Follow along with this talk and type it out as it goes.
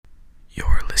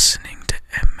listening to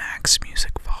M-Max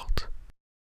Music Vault.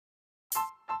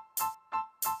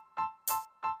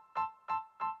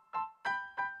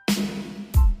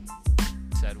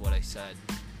 Said what I said.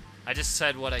 I just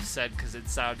said what I said because it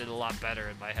sounded a lot better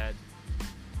in my head.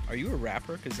 Are you a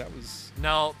rapper? Because that was...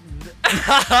 No.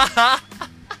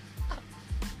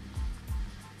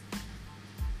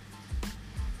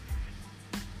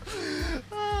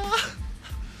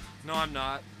 No, I'm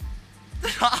not.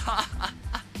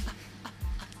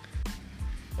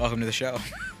 Welcome to the show.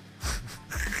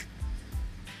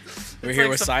 We're It's here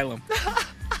like with some- Xylem.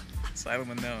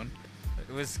 Xylem Unknown.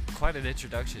 It was quite an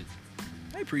introduction.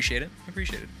 I appreciate it.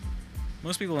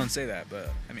 Most people don't say that, but,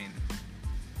 I mean...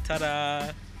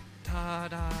 Ta-da!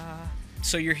 Ta-da.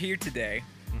 So you're here today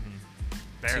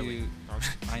Barely.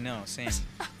 I know, same.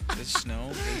 The snow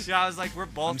is... Yeah, I was like, we're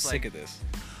both I'm like, sick of this.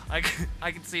 I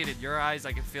can see it in your eyes.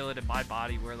 I can feel it in my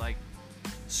body. We're like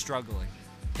struggling.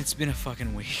 It's been a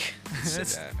fucking week.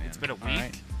 It's been a week.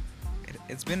 Alright?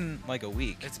 It's been like a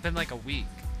week. It's been like a week.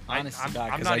 Honest to God,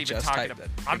 I'm 'cause not I even just talking. typed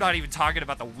About, that. I'm not even talking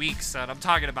about the week, son. I'm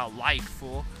talking about life,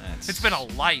 fool. It's been a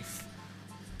life.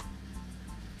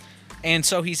 And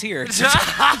so he's here to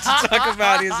talk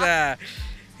about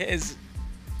his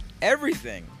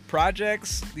everything,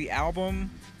 projects, the album,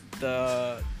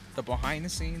 the behind the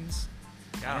scenes.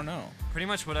 Yeah. I don't know. Pretty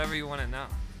much whatever you want to know.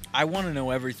 I want to know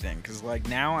everything because like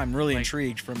now I'm really Like-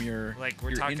 intrigued from your Like we're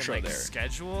your talking intro like there.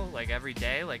 schedule, like every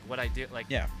day, like what I do. Like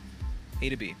Yeah, A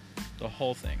to B, the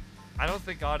whole thing. I don't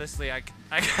think honestly I.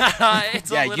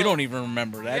 It's Yeah, a you little, don't even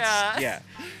remember. That's Yeah.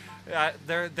 yeah.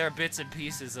 There are bits and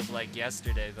pieces of like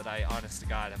yesterday that I, honest to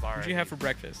God, have already. What did you have for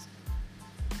breakfast?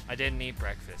 I didn't eat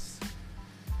breakfast.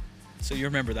 So you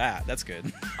remember that? That's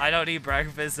good. I don't eat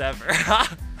breakfast ever.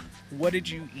 What did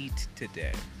you eat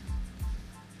today?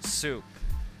 Soup.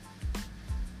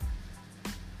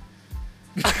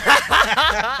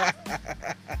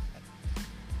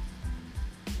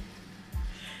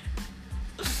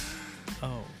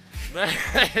 Oh.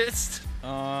 It's-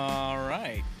 All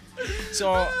right.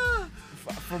 So,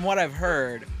 from what I've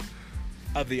heard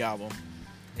of the album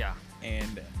yeah.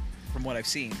 and from what I've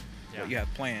seen, Yeah. what you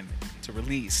have planned to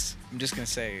release, I'm just gonna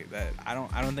say that I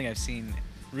don't think I've seen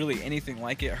really anything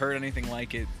like it, heard anything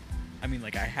like it. I mean,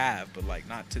 like I have, but like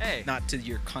not Hey. to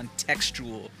your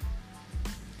contextual.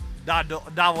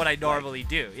 Not what I normally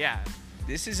do. Yeah.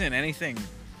 This isn't anything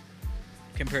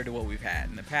compared to what we've had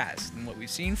in the past and what we've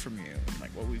seen from you and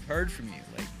like what we've heard from you.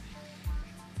 Like,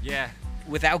 Yeah.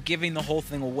 without giving the whole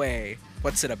thing away,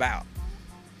 what's it about?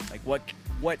 Like what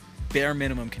bare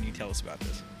minimum can you tell us about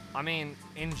this? I mean,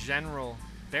 in general,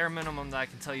 bare minimum that I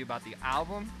can tell you about the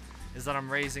album is that I'm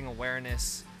raising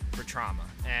awareness for trauma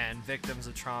and victims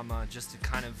of trauma, just to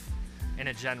kind of, in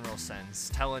a general sense,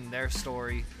 telling their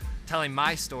story, telling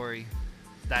my story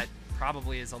that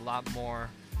probably is a lot more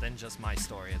than just my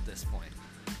story at this point.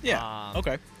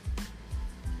 Okay.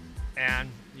 And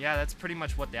yeah, that's pretty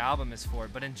much what the album is for.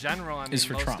 But in general, I mean, Is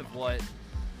for most trauma.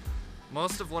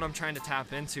 of what I'm trying to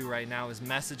tap into right now is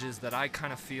messages that I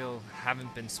kind of feel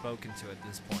haven't been spoken to at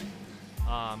this point.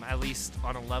 At least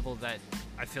on a level that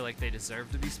I feel like they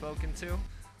deserve to be spoken to.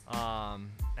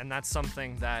 And that's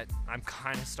something that I'm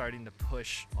kind of starting to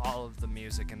push all of the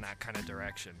music in that kind of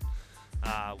direction.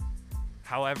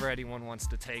 However anyone wants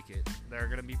to take it. There are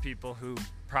going to be people who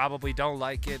probably don't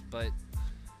like it, but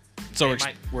So they we're,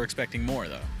 might- we're expecting more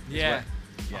though. is yeah,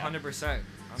 what- 100%.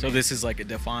 So this is like a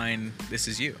define. This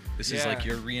is you. This is like Yeah.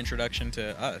 your reintroduction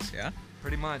to us. Yeah.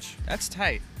 Pretty much. That's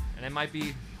tight. And it might be,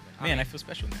 Man, I mean, feel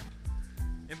special now.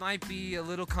 it might be a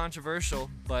little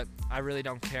controversial, but I really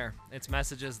don't care. It's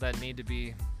messages that need to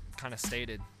be kind of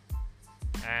stated.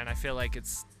 And I feel like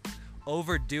it's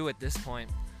overdue at this point.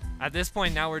 At this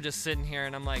point now we're just sitting here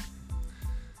and I'm like,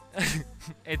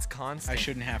 it's constant. I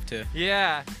shouldn't have to.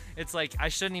 Yeah, it's like I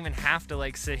shouldn't even have to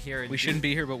like sit here and We shouldn't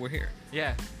be here, but we're here.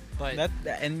 Yeah, but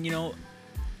And you know,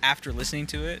 after listening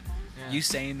to it, yeah, you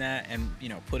saying that and you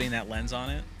know putting that lens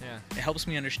on it, yeah. it helps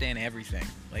me understand everything.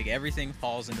 Like everything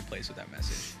falls into place with that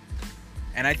message.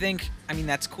 And I mean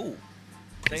that's cool.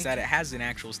 Thank Is that you. it has an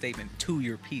actual statement to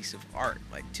your piece of art,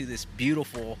 like to this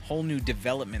beautiful whole new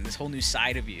development, this whole new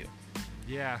side of you,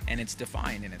 Yeah. and it's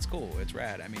defined and it's cool. It's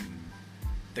rad. I mean,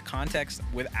 the context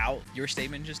without your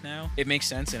statement just now, it makes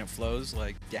sense and it flows.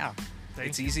 Like, yeah, Thank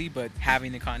it's you. easy, but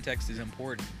having the context is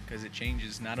important because it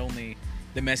changes not only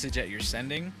the message that you're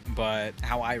sending, but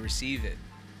how I receive it.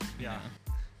 you Yeah.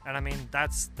 know? And I mean,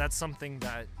 that's something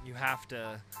that you have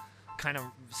to kind of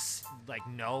like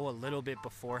know a little bit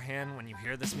beforehand when you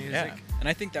hear this music. Yeah. And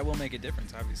I think that will make a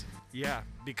difference, obviously. Yeah,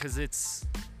 because it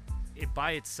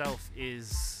by itself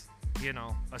is, you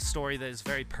know, a story that is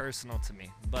very personal to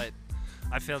me. But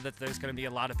I feel that there's going to be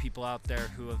a lot of people out there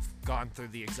who have gone through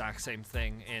the exact same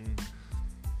thing in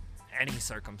any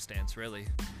circumstance, really.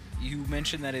 You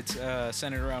mentioned that it's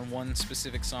centered around one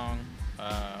specific song,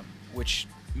 which,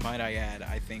 might I add,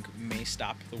 I think may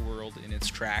stop the world in its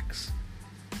tracks.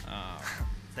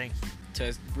 Thank you.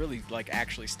 To really like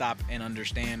actually stop and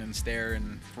understand and stare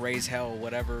and raise hell,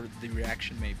 whatever the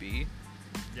reaction may be.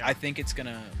 Yeah. I think it's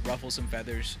gonna ruffle some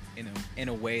feathers in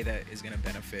a way that is gonna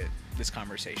benefit this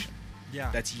conversation. Yeah.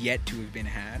 That's yet to have been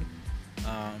had.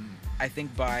 I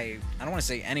think I don't want to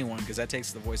say anyone because that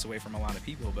takes the voice away from a lot of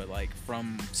people, but like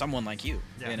from someone like you,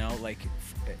 Yeah. you know, like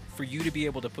for you to be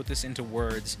able to put this into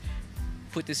words,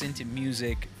 put this into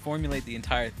music, formulate the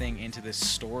entire thing into this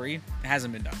story, it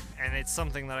hasn't been done. And it's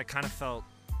something that I kind of felt,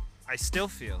 I still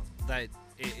feel that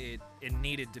it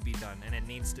needed to be done, and it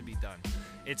needs to be done.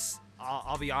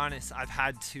 I'll be honest, I've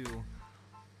had to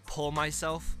pull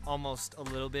myself almost a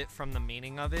little bit from the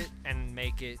meaning of it and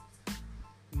make it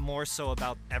more so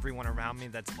about everyone around me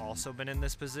that's also been in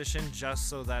this position, just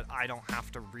so that I don't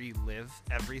have to relive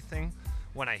everything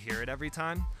when I hear it every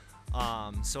time.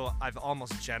 So I've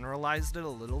almost generalized it a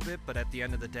little bit, but at the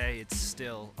end of the day, it's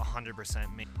still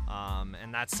 100% me.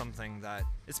 And that's something that,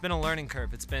 it's been a learning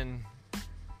curve. It's been,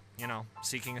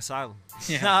 seeking asylum.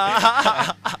 Yeah.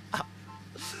 I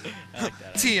like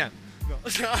that. TM.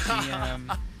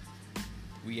 TM.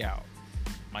 We out.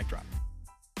 Mic drop.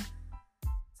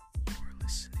 You're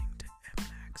listening to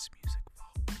MMAX Music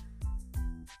Vault.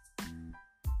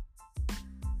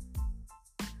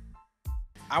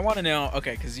 I want to know,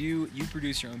 okay, because you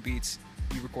produce your own beats,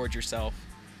 you record yourself,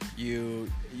 you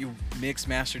mix,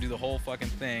 master, do the whole fucking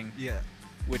thing. Yeah.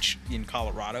 Which in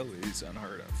Colorado is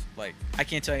unheard of. Like, I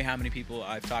can't tell you how many people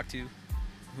I've talked to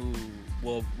who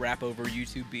will rap over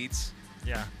YouTube beats.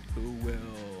 Yeah. Who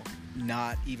will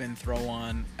not even throw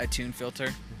on a tune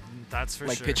filter. That's for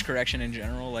like sure. pitch correction in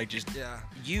general. Like just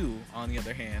you, on the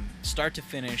other hand, start to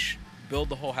finish, build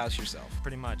the whole house yourself.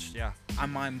 Pretty much, yeah.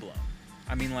 I'm mind blown.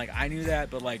 I mean, like, I knew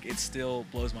that, but like it still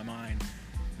blows my mind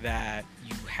that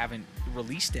you haven't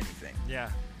released anything. Yeah.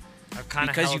 I've kind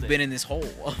of because you've been in this hole.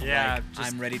 Yeah. Like,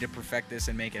 I'm ready to perfect this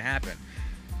and make it happen.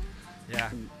 Yeah.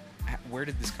 Where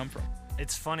did this come from?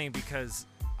 It's funny because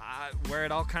where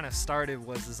it all kind of started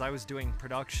was as I was doing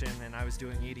production and I was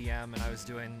doing EDM and I was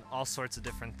doing all sorts of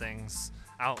different things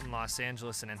out in Los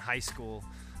Angeles and in high school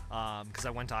because I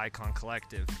went to Icon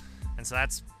Collective. And so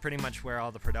that's pretty much where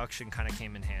all the production kind of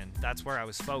came in hand. That's where I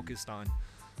was focused on.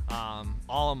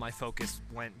 All of my focus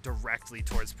went directly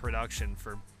towards production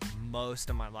for most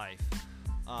of my life.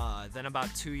 Then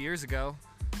about 2 years ago,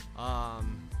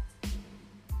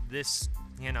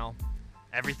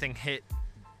 everything hit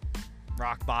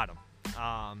rock bottom,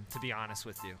 to be honest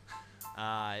with you.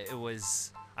 I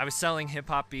was selling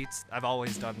hip-hop beats. I've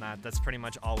always done that. That's pretty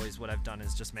much always what I've done,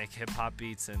 is just make hip-hop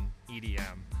beats and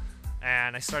EDM.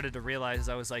 And I started to realize,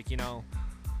 I was like,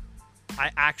 I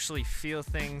actually feel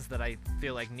things that I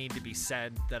feel like need to be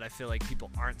said that I feel like people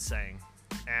aren't saying.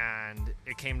 And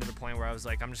it came to the point where I was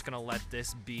like, I'm just going to let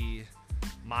this be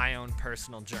my own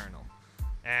personal journal.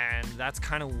 And that's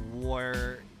kind of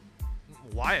why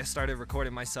I started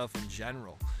recording myself in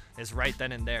general, is right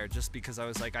then and there, just because I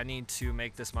was like, I need to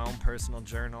make this my own personal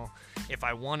journal. If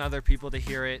I want other people to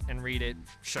hear it and read it,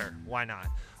 sure, why not?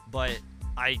 But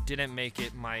I didn't make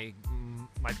it my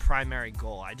primary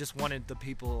goal. I just wanted the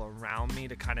people around me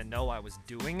to kind of know I was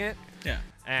doing it. Yeah.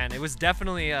 And it was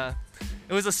definitely a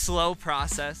slow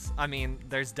process. I mean,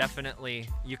 there's definitely,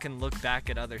 you can look back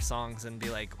at other songs and be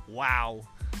like, wow,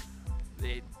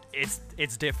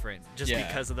 it's different, just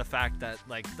because of the fact that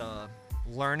like the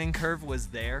learning curve was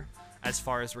there as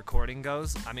far as recording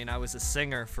goes. I mean, I was a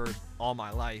singer for all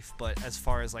my life, but as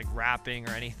far as like rapping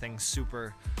or anything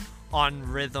super on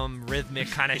rhythmic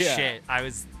kind of shit,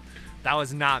 that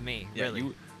was not me. Yeah,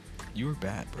 really. You were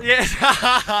bad, bro. Yeah,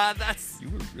 you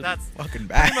were really fucking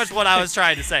bad. Pretty much what I was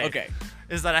trying to say. Okay.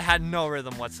 Is that I had no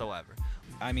rhythm whatsoever.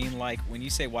 I mean, like, when you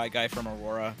say white guy from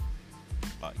Aurora,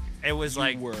 it was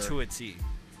like to a T.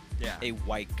 Yeah. A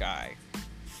white guy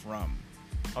from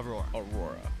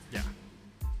Aurora. Yeah.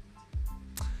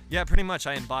 Yeah, pretty much.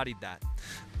 I embodied that.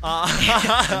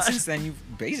 And since then,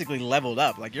 you've basically leveled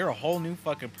up. Like, you're a whole new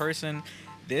fucking person.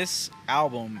 This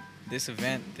album, this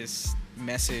event, this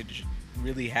message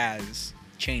really has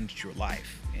changed your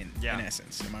life in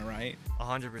essence. Am I right?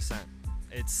 100%.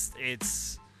 It's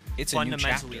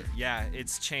fundamentally, a new chapter. Yeah,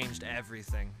 it's changed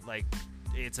everything. Like,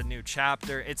 it's a new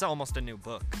chapter. It's almost a new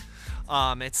book.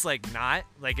 It's like not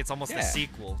like it's almost a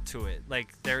sequel to it. Like,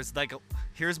 there's like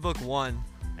here's book 1,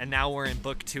 and now we're in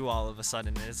book 2 all of a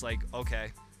sudden. And it's like,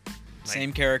 okay,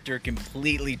 Same character,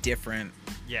 completely different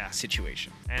Yeah.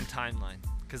 situation. And timeline.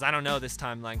 Because I don't know this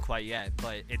timeline quite yet,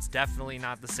 but it's definitely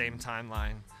not the same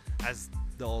timeline as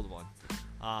the old one.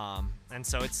 And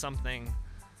so it's something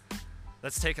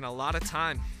that's taken a lot of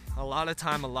time. A lot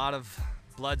of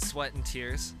blood, sweat, and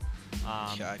tears.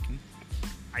 Yeah,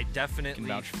 I definitely can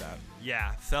vouch for that.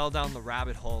 Yeah, fell down the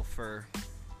rabbit hole for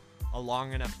a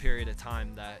long enough period of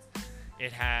time that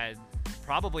it had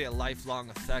probably a lifelong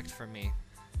effect for me,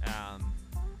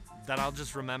 that I'll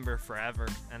just remember forever,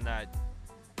 and that,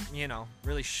 you know,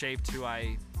 really shaped who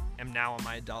I am now in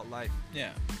my adult life.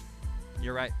 Yeah.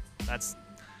 You're right. That's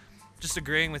just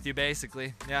agreeing with you,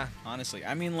 basically. Yeah. Honestly,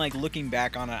 I mean, like, looking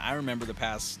back on it, I remember the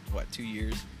past, 2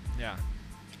 years. Yeah.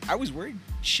 I was worried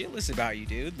shitless about you,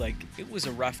 dude. Like, it was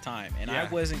a rough time, and I Yeah.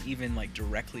 wasn't even, like,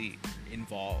 directly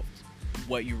involved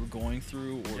what you were going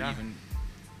through, or Yeah. even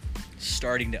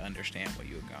starting to understand what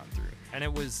you had gone through. And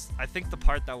it was, I think the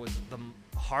part that was the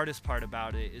hardest part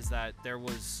about it is that there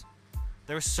was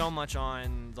so much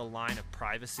on the line of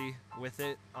privacy with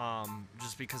it,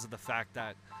 just because of the fact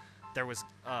that there was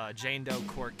Jane Doe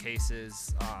court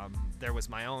cases. There was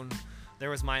my own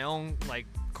like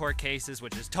court cases,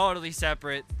 which is totally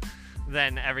separate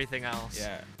than everything else.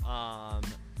 Yeah.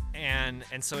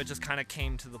 And so it just kind of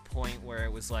came to the point where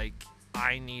it was like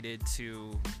I needed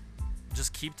to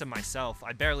just keep to myself.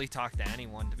 I barely talked to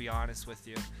anyone, to be honest with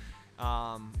you.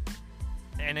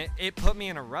 And it put me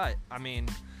in a rut. I mean,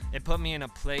 it put me in a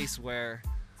place where,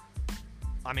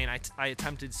 I mean, I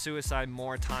attempted suicide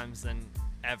more times than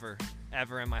ever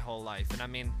in my whole life. And I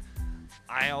mean,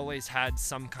 I always had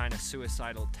some kind of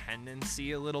suicidal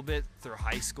tendency a little bit through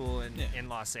high school and in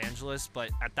Los Angeles.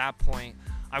 But at that point,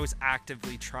 I was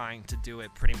actively trying to do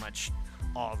it pretty much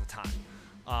all the time.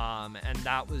 And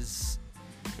that was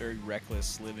Very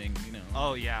reckless living, you know.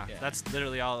 Oh yeah, that's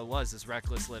literally all it was, is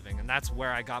reckless living, and that's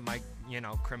where I got my,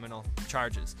 criminal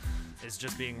charges, is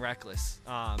just being reckless,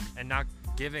 and not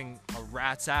giving a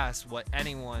rat's ass what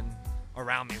anyone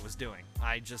around me was doing.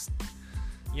 I just,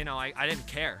 I didn't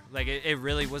care. Like it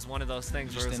really was one of those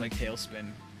things Just where it was in like a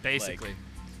tailspin, basically, like,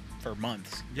 for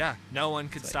months. yeah, no one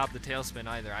could It's stop the tailspin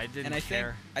either. I didn't And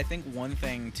care. I think one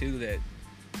thing too that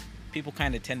people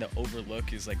kind of tend to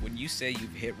overlook is, like, when you say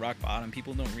you've hit rock bottom,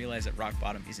 people don't realize that rock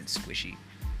bottom isn't squishy.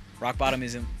 Rock bottom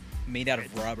isn't made out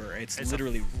of rubber. It's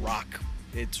literally rock.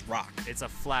 It's rock. It's a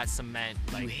flat cement.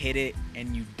 You hit it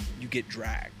and you get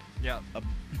dragged. Yeah.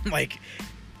 Like,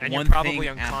 And one you're probably thing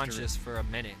unconscious for a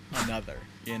minute. after another,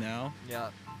 you know?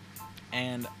 Yeah.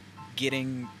 And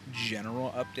getting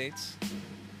general updates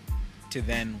to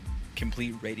then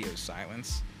complete radio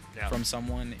silence Yeah. from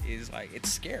someone is, like,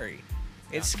 it's scary.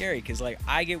 It's Yeah. scary because, like,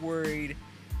 I get worried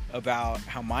about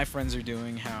how my friends are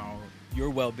doing, how your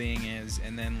well-being is,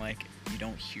 and then, like, you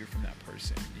don't hear from that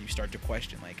person. You start to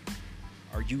question, like,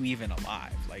 are you even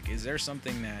alive? Like, is there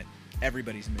something that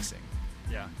everybody's missing?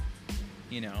 Yeah.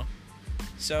 You know?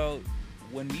 So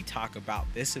when we talk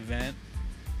about this event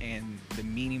and the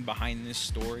meaning behind this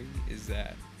story is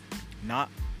that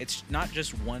it's not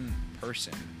just one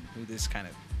person who this kind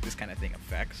of thing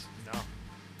affects. No.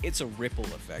 It's a ripple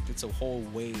effect. It's a whole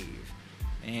wave,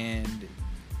 and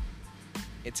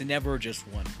it's never just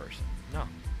one person No.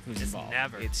 who's It's involved.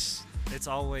 never. It's It's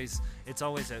always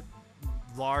a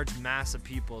large mass of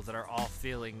people that are all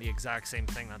feeling the exact same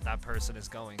thing that person is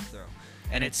going through.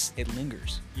 and it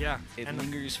lingers. Yeah. It and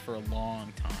lingers for a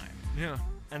long time. Yeah.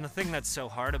 And the thing that's so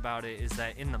hard about it is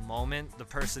that in the moment, the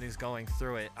person who's going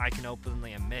through it, I can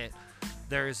openly admit,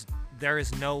 there is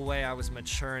no way I was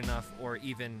mature enough, or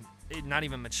even not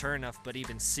even mature enough, but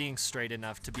even seeing straight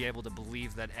enough to be able to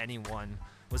believe that anyone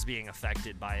was being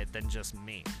affected by it than just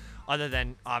me. Other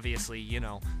than, obviously,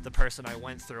 the person I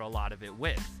went through a lot of it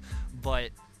with.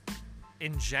 But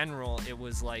in general, it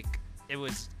was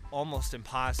almost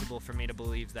impossible for me to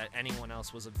believe that anyone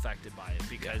else was affected by it,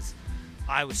 because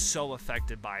I was so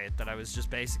affected by it that I was just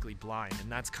basically blind.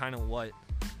 And that's kind of what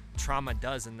trauma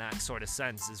does in that sort of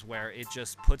sense, is where it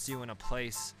just puts you in a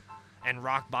place, and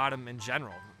rock bottom in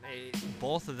general.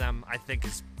 Both of them, I think,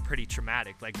 is pretty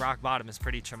traumatic. Like, rock bottom is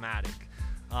pretty traumatic.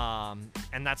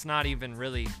 And that's not even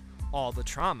really all the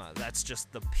trauma. That's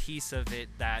just the piece of it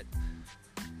that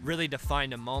really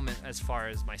defined a moment as far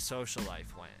as my social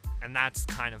life went. And that's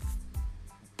kind of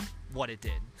what it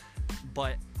did.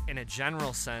 But in a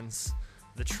general sense,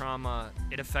 the trauma,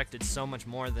 it affected so much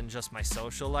more than just my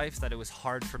social life that it was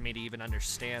hard for me to even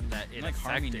understand that it Like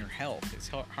affected. harming your health. It's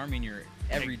harming your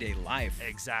everyday life.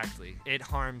 Exactly. It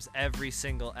harms every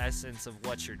single essence of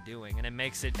what you're doing, and it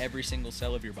makes it Every single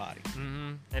cell of your body.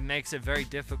 it makes it very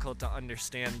difficult to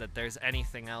understand that there's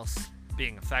anything else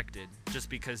being affected, just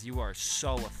because you are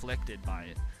so afflicted by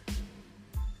it.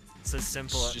 It's as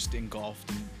simple. It's just engulfed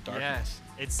in darkness.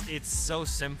 Yeah, it's so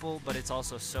simple, but it's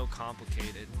also so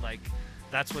complicated. Like,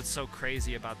 that's what's so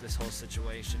crazy about this whole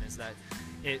situation is that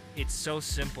it's so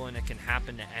simple and it can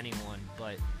happen to anyone,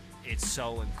 but it's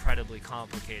so incredibly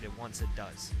complicated once it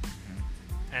does.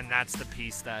 And that's the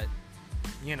piece that,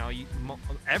 you know,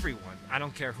 everyone, I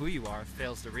don't care who you are,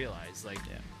 fails to realize. Like,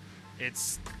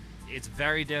 it's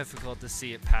very difficult to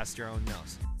see it past your own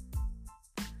nose.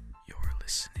 You're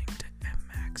listening to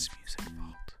MMAX Music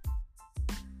Vault.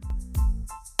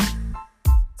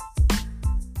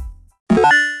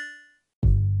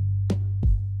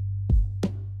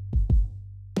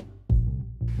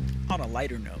 On a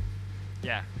lighter note,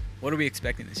 Yeah, what are we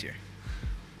expecting this year?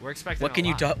 we're expecting What can a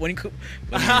you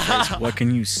lot. what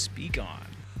can you speak on?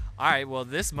 All right, well,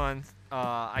 this month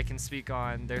I can speak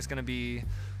on, there's going to be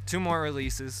 2 more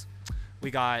releases. We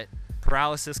got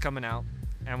Paralysis coming out,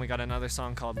 and we got another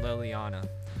song called Liliana.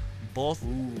 Both,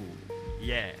 Ooh,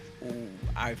 yeah.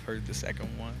 I've heard the second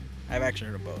one. I've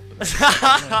actually heard of both.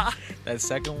 But that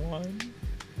second one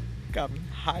got me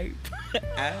hype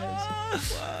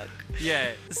as fuck.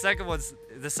 Yeah, the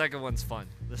second one's fun.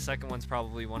 The second one's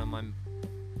probably one of my,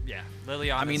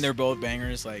 Liliana. I mean, they're both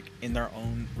bangers, like in their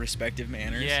own respective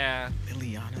manners. Yeah,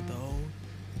 Liliana though.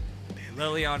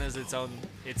 Liliana's its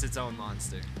own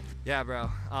monster. Yeah, bro.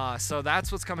 So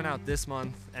that's what's coming out this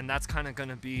month, and that's kind of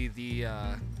gonna be the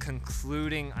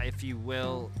concluding, if you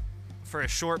will, for a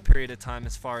short period of time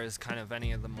as far as kind of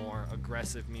any of the more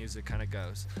aggressive music kind of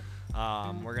goes.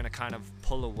 We're gonna kind of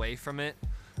pull away from it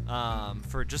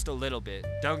for just a little bit.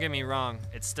 Don't get me wrong,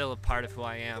 it's still a part of who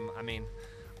I am. I mean,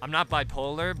 I'm not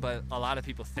bipolar, but a lot of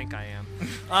people think I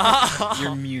am.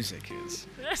 Your music is.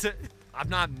 I'm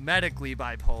not medically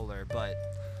bipolar, but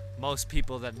most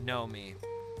people that know me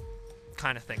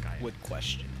kind of think I am. Would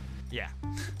question. Yeah.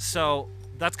 So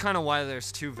that's kind of why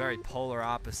there's 2 very polar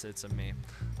opposites of me.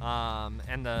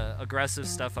 And the aggressive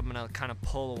stuff I'm going to kind of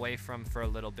pull away from for a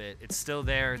little bit. It's still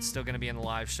there. It's still going to be in the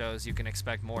live shows. You can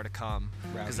expect more to come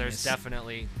because there's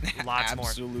definitely lots more.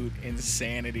 Absolute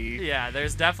insanity. Yeah,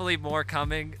 there's definitely more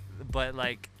coming. But,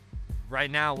 like, right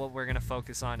now what we're going to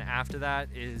focus on after that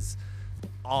is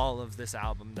all of this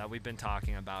album that we've been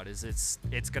talking about. Is it's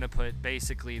going to put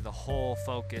basically the whole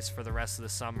focus for the rest of the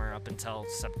summer up until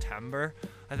September,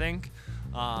 I think.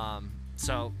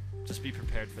 So just be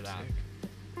prepared for that.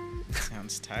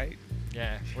 Sounds tight.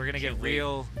 Yeah, we're gonna get Can't wait.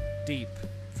 real deep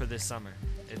for this summer.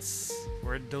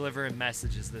 We're delivering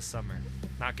messages this summer,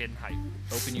 not getting hype.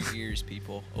 Open your ears,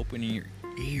 people. Open your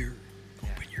ear.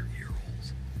 Open your ear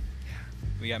holes. Yeah.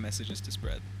 We got messages to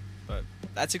spread. But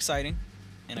that's exciting.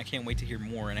 And I can't wait to hear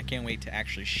more. And I can't wait to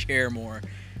actually share more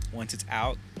once it's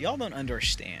out. Y'all don't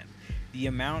understand the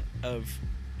amount of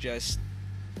just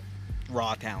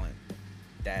raw talent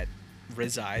that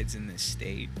resides in this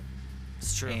state.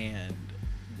 It's true. And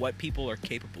what people are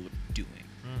capable of doing.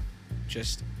 Mm.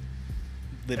 Just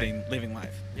living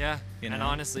life. Yeah, You and know?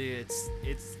 honestly,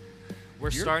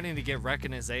 we're starting to get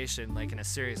recognition, like, in a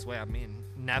serious way. I mean,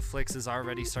 Netflix is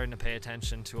already starting to pay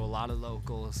attention to a lot of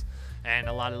locals, and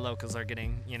a lot of locals are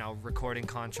getting, recording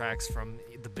contracts from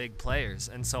the big players.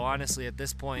 And so honestly, at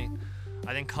this point,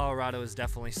 I think Colorado is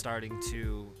definitely starting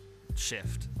to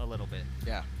shift a little bit,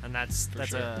 Yeah. and that's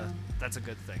sure. a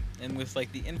good thing. And with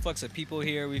like the influx of people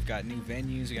here, we've got new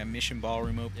venues. We got Mission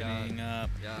Ballroom opening up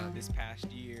this past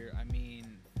year. I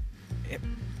mean,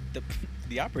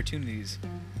 the opportunities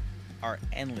are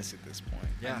endless at this point.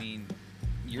 Yeah. I mean,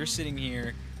 you're sitting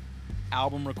here,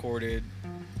 album recorded,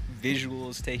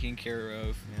 visuals taken care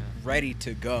of, ready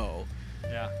to go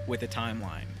Yeah. with a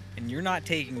timeline, and you're not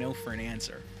taking no for an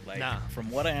answer. Like, No. from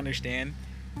what I understand,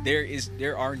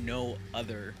 there are no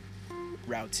other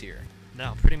routes here.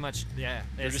 No, pretty much, yeah.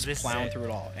 They're just this is plowing it. through it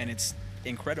all, and it's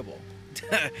incredible.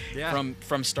 Yeah.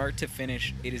 From start to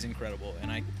finish, it is incredible,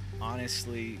 and I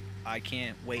honestly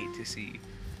can't wait to see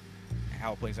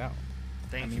how it plays out.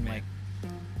 Thank I you, mean, man. like,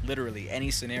 literally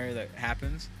any scenario that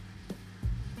happens,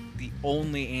 the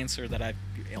only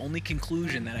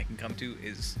conclusion that I can come to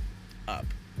is up.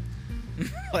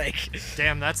 Like,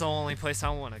 Damn, that's the only place I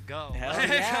want to go. Hell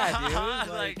yeah,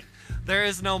 dude. Like, there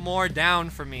is no more down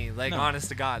for me. Like, No. honest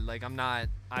to God, like,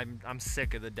 I'm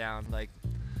sick of the down. Like,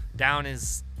 down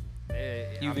is.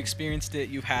 you've experienced it,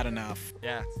 you've had enough.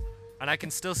 Yeah, and I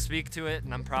can still speak to it,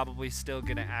 and I'm probably still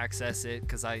gonna access it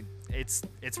because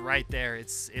it's right there.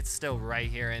 It's still right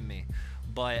here in me.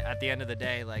 But at the end of the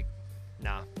day, like,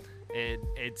 nah,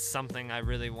 it's something I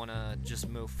really want to just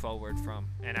move forward from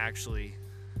and actually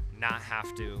not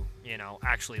have to,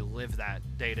 actually live that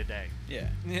day to day. Yeah.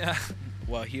 Yeah.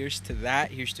 Well, here's to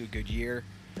that. Here's to a good year.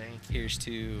 Thank you. Here's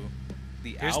to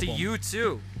the Here's album. to you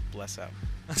too. Bless up.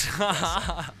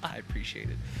 I appreciate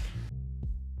it.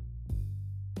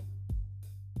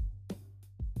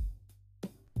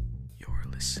 You're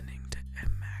listening to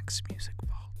MMAX Music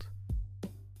Vault.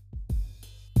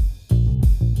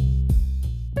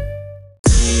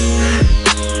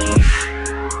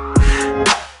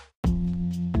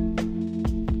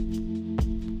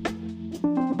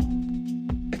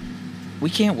 We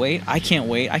can't wait. I can't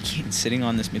wait. I can't sitting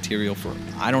on this material for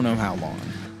I don't know how long.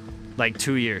 Like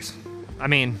 2 years. I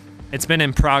mean, it's been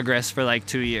in progress for like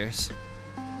 2 years.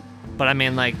 But I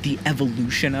mean, like, The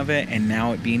evolution of it and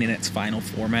now it being in its final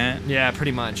format, yeah,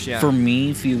 pretty much, yeah. for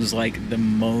me feels like the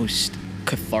most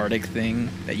cathartic thing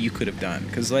that you could have done.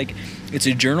 Because, like, it's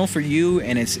a journal for you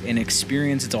and it's an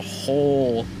experience. It's a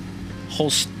whole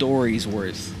story's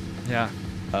worth Yeah.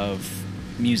 of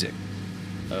music,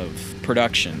 of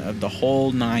production, of the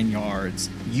whole 9 yards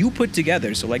you put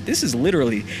together. So, like, this is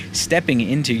literally stepping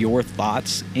into your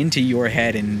thoughts, into your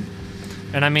head, and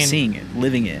And I mean, seeing it,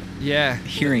 living it, yeah,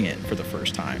 hearing it for the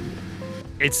first time.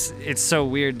 it's so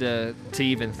weird to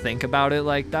even think about it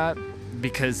like that,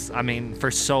 because I mean, for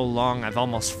so long I've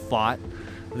almost fought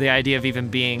the idea of even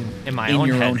being in my In own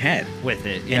your head own head. with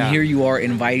it. Yeah. And here you are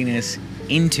inviting us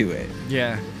into it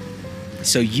Yeah.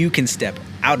 so you can step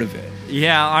out of it.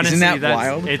 Yeah, honestly, that that's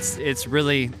wild? It's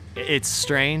really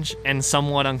strange and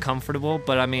somewhat uncomfortable,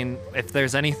 but I mean, if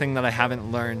there's anything that I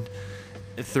haven't learned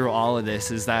through all of this,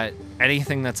 is that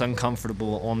anything that's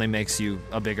uncomfortable only makes you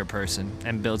a bigger person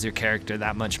and builds your character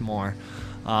that much more.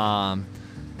 And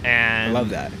I love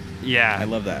that. Yeah, I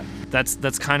love that.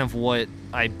 that's kind of what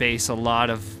I base a lot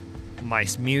of my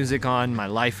music on, my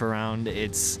life around.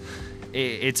 It's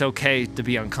okay to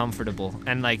be uncomfortable,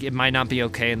 and like, it might not be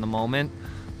okay in the moment,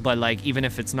 but like, even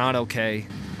if it's not okay,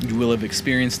 You will have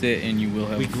experienced it and you will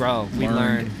have we grow, we learned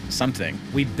learn, something.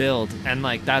 we build. And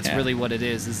like, that's Yeah. really what it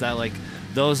is that like,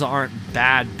 those aren't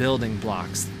bad building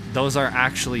blocks. Those are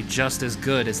actually just as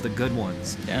good as the good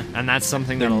ones. Yeah. And that's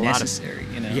something They're that a lot of necessary,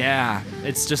 you know. Yeah,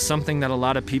 it's just something that a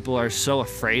lot of people are so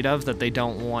afraid of that they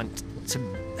don't want to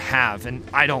have, and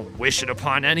I don't wish it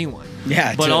upon anyone.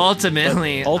 Yeah. But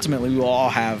ultimately, we will all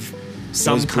have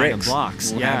some those kind of bricks.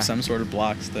 blocks. We'll Yeah, have some sort of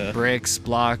blocks. bricks,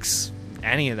 blocks,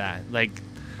 any of that. Like,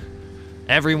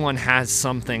 everyone has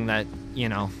something that, you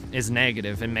know, is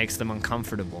negative and makes them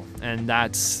uncomfortable, and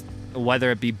that's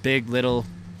whether it be big, little,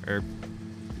 or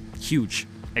huge,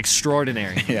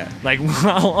 extraordinary. Yeah. Like,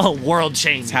 world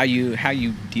change. It's how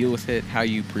you deal with it, how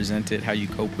you present it, how you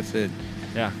cope with it,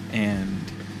 Yeah. and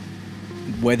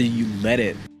whether you let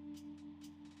it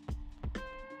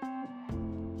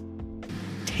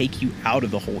take you out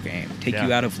of the whole game, take Yeah.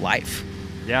 you out of life.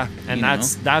 Yeah, and You know?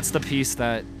 that's the piece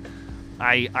that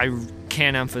I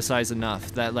can't emphasize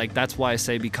enough. That, like, that's why I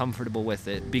say be comfortable with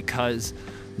it, because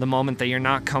the moment that you're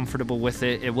not comfortable with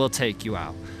it, it will take you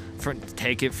out.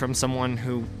 Take it from someone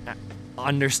who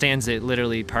understands it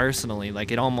literally personally.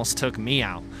 Like, it almost took me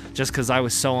out just because I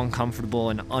was so uncomfortable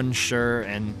and unsure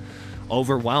and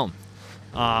overwhelmed.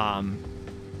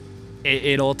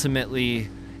 It ultimately,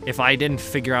 if I didn't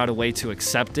figure out a way to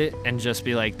accept it and just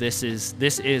be like, this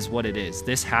is what it is.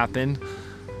 This happened.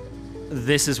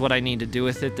 This is what I need to do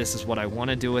with it. This is what I want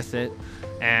to do with it.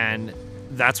 And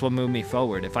that's what moved me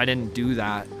forward. If I didn't do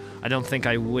that, I don't think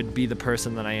I would be the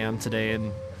person that I am today,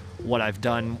 and what I've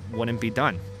done wouldn't be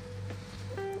done.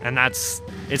 And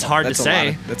it's hard to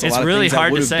say. That's it's a lot really of things hard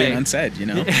that would to have say. been unsaid, you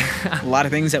know. A lot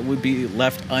of things that would be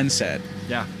left unsaid,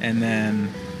 Yeah. and then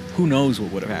who knows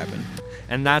what would have happened.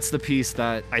 And that's the piece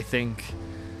that I think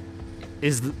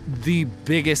is the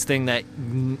biggest thing that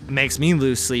makes me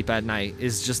lose sleep at night,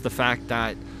 is just the fact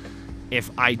that if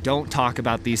I don't talk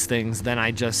about these things, then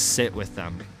I just sit with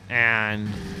them. And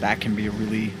That can be a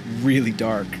really, really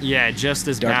dark just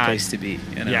as dark bad. place to be,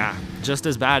 you know? Yeah, just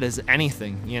as bad as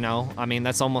anything, you know? I mean,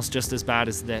 that's almost just as bad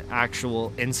as the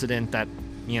actual incident that,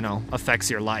 you know,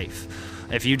 affects your life.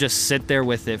 If you just sit there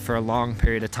with it for a long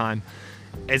period of time,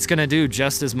 it's gonna do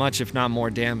just as much, if not more,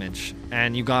 damage.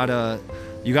 And you gotta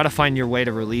find your way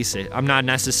to release it. I'm not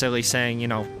necessarily saying, you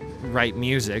know, write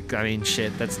music. I mean,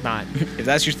 shit, that's not. If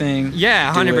that's your thing,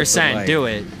 Yeah, 100%, like, do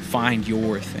it. Find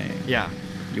your thing. Yeah.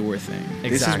 Your thing.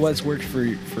 This is Exactly. what's worked for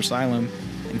Xylem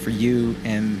and for you,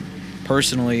 and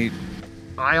personally,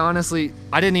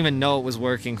 I didn't even know it was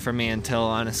working for me until,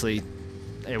 honestly,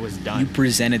 it was you done.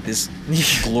 presented this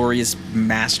glorious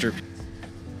masterpiece.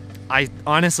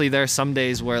 There are some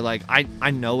days where, like,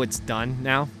 I know it's done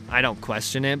now. I don't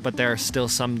question it, but there are still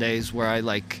some days where I,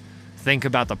 like, think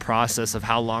about the process of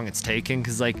how long it's taken,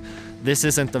 because, like, this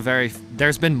isn't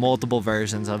there's been multiple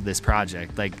versions of this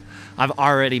project. Like, I've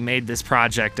already made this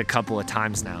project a couple of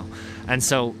times now, and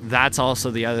so that's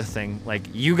also the other thing. Like,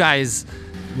 you guys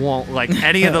won't, like,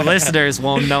 any of the listeners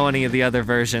won't know any of the other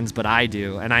versions, but I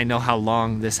do, and I know how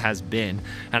long this has been,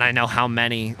 and I know how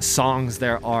many songs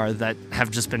there are that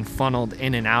have just been funneled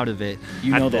in and out of it.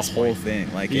 You know the whole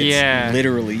thing, like, it's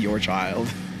literally your child.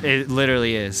 It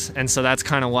literally is, and so that's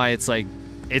kind of why it's like,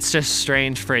 it's just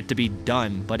strange for it to be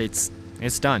done, but it's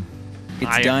done.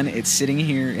 It's done. It's sitting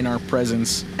here in our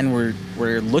presence, and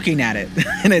we're looking at it,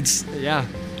 and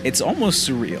it's almost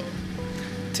surreal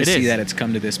to see that it's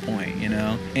come to this point, you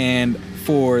know. And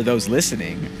for those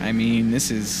listening, I mean,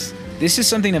 this is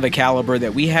something of a caliber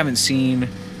that we haven't seen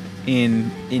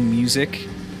in music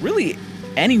really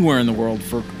anywhere in the world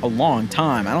for a long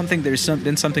time. I don't think there's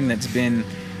been something that's been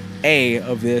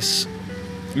of this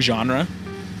genre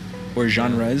or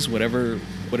genres, whatever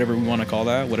we want to call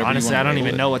that. Whatever. Honestly, I don't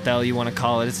even know what the hell you want to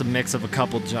call it. It's a mix of a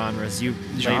couple genres. You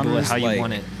label it how you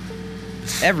want it.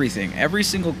 Everything, every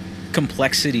single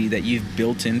complexity that you've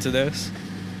built into this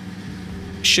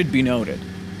should be noted.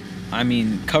 I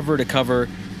mean, cover to cover,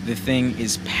 the thing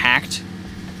is packed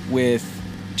with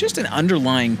just an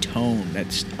underlying tone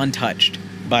that's untouched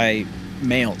by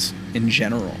males in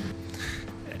general.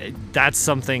 That's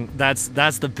something, that's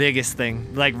the biggest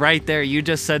thing. Like, right there, you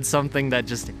just said something that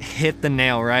just hit the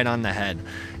nail right on the head,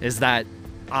 is that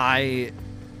the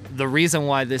reason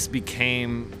why this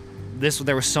became this,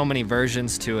 there were so many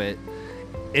versions to it,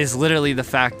 is literally the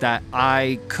fact that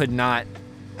I could not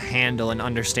handle and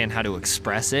understand how to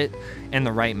express it in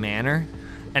the right manner,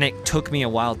 and it took me a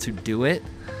while to do it.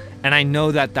 And I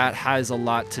know that has a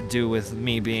lot to do with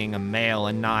me being a male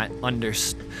and not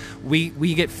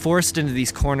we get forced into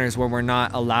these corners where we're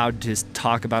not allowed to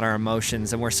talk about our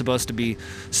emotions, and we're supposed to be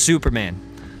Superman,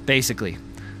 basically.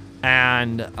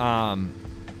 And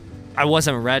I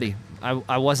wasn't ready.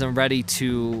 I wasn't ready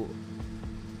to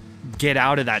get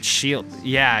out of that shield.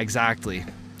 Yeah, exactly.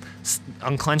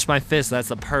 Unclench my fist. That's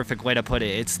the perfect way to put it.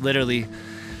 It's literally,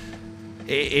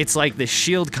 it's like the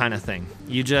shield kind of thing.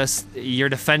 You're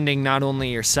defending not only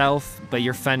yourself, but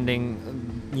you're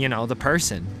defending, you know, the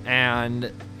person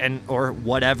and or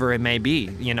whatever it may be,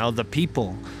 you know, the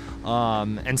people.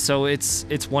 And so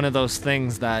it's one of those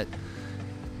things that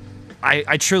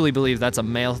I truly believe that's a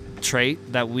male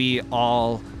trait that we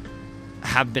all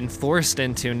have been forced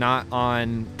into, not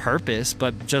on purpose,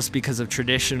 but just because of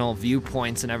traditional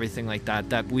viewpoints and everything like that,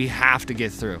 that we have to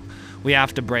get through. We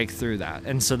have to break through that.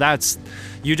 And so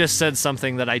you just said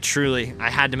something that I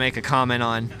had to make a comment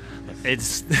on.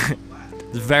 It's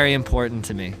very important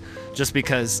to me, just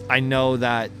because I know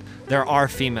that there are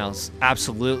females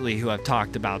absolutely who have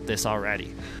talked about this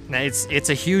already. Now, it's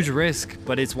a huge risk,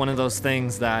 but it's one of those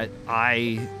things that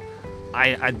the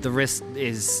risk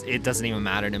is, it doesn't even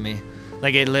matter to me.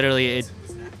 Like,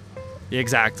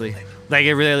 exactly. Like,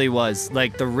 it really was.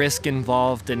 Like, the risk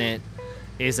involved in it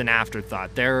is an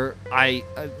afterthought. There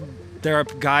are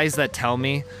guys that tell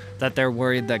me that they're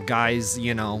worried that guys,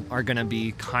 you know, are gonna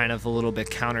be kind of a little bit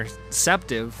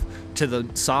counterceptive to the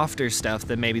softer stuff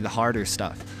than maybe the harder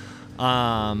stuff.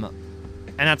 And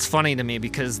that's funny to me,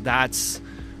 because that's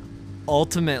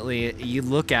ultimately, you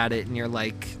look at it and you're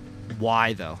like,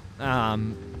 why though?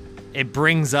 It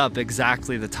brings up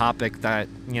exactly the topic that,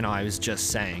 you know, I was just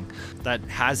saying, that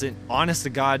hasn't, honest to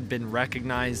God, been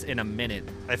recognized in a minute.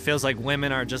 It feels like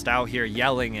women are just out here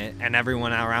yelling it, and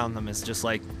everyone around them is just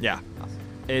like, yeah,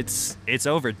 it's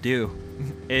overdue.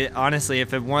 Honestly,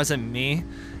 if it wasn't me,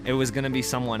 it was gonna be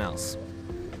someone else.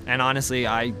 And honestly,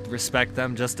 I respect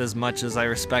them just as much as I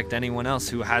respect anyone else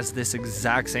who has this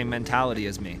exact same mentality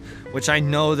as me, which I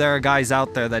know there are guys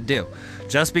out there that do.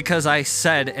 Just because I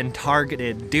said and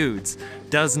targeted dudes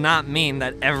does not mean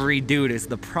that every dude is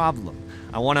the problem.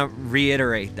 I want to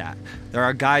reiterate that. There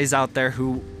are guys out there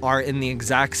who are in the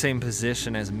exact same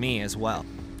position as me as well.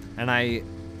 And I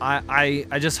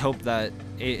just hope that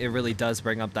it really does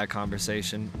bring up that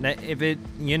conversation. If it,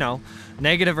 you know,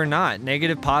 negative or not,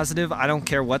 negative, positive, I don't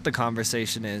care what the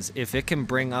conversation is. If it can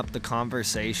bring up the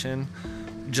conversation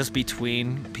just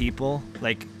between people,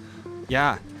 like,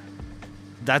 yeah,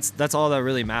 that's all that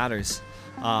really matters.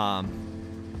 Yeah,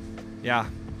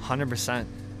 100%.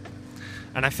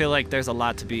 And I feel like there's a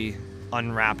lot to be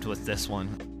unwrapped with this one.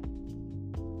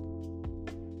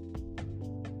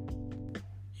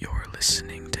 You're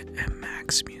listening to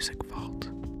MMAX Music Vault.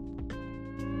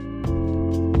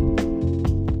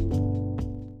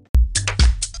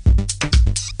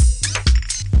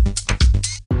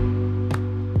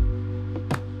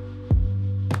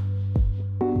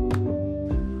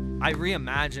 I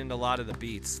reimagined a lot of the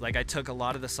beats. Like, I took a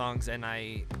lot of the songs and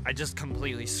I just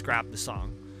completely scrapped the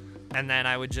song. And then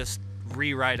I would just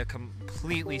rewrite a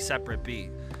completely separate beat.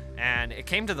 And it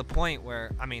came to the point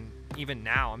where, I mean, even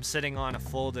now, I'm sitting on a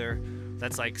folder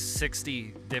that's like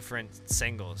 60 different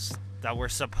singles that were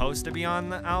supposed to be on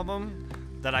the album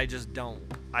that I don't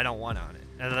want on it,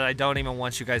 and that I don't even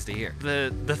want you guys to hear.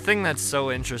 The thing that's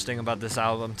so interesting about this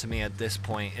album to me at this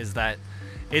point is that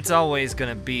it's always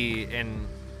gonna be in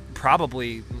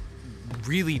probably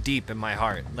really deep in my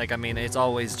heart. Like, I mean, it's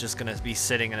always just gonna be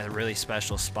sitting in a really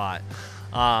special spot.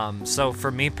 So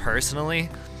for me personally,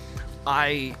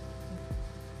 I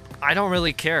don't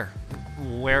really care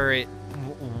where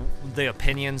the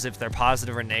opinions, if they're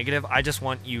positive or negative. I just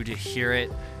want you to hear it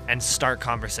and start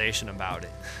conversation about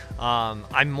it.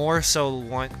 I more so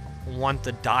want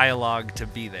the dialogue to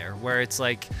be there, where it's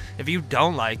like, if you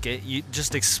don't like it, you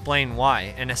just explain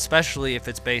why, and especially if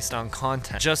it's based on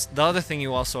content. Just the other thing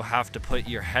you also have to put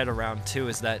your head around too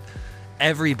is that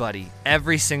every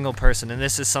single person, and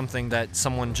this is something that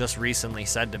someone just recently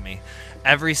said to me,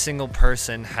 every single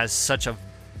person has such a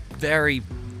very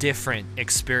different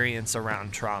experience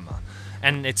around trauma,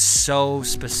 and it's so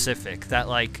specific that,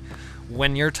 like,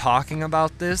 when you're talking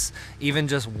about this, even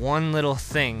just one little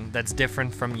thing that's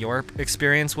different from your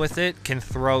experience with it can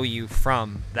throw you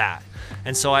from that.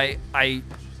 And so I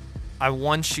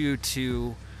want you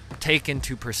to take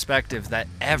into perspective that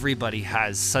everybody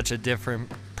has such a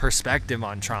different perspective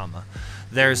on trauma.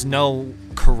 There's no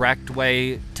correct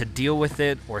way to deal with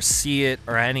it or see it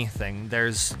or anything.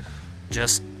 There's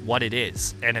just what it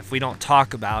is. And if we don't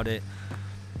talk about it,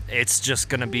 it's just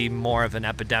going to be more of an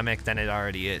epidemic than it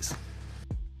already is.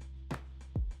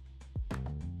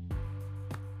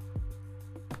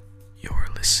 You're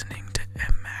listening to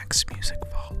MMAX Music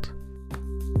Vault.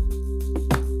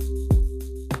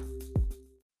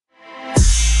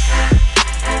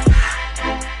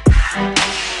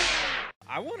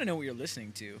 I want to know what you're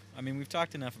listening to. I mean, we've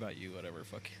talked enough about you, whatever.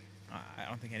 Fuck. I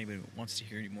don't think anybody wants to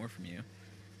hear any more from you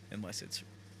unless it's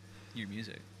your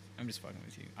music. I'm just fucking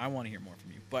with you. I want to hear more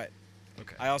from you, but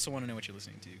Okay. I also want to know what you're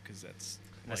listening to, because that's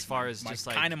As far as just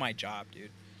like kind of my job, dude.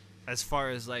 As far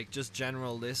as like just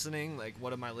general listening, like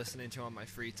what am I listening to on my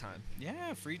free time?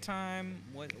 Yeah, free time.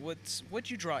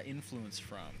 What you draw influence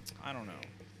from? I don't know.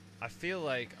 I feel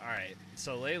like, all right,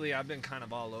 so lately I've been kind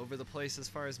of all over the place as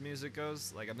far as music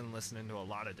goes. Like, I've been listening to a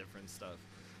lot of different stuff.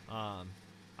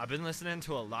 I've been listening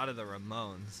to a lot of the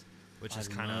Ramones, which is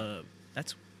kind of...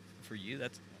 That's for you.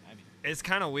 That's... I mean, It's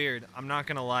kind of weird. I'm not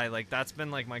going to lie. Like, that's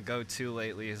been, like, my go-to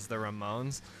lately is the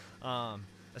Ramones.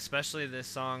 Especially this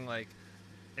song, like,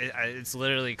 it's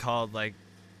literally called, like,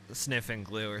 Sniffing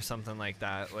Glue or something like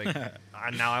that. Like,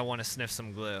 now I want to sniff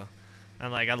some glue.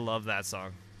 And, like, I love that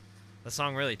song. The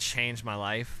song really changed my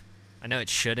life. I know it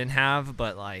shouldn't have,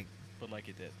 but, like... But, like,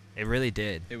 it did. It really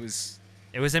did. It was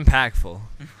impactful.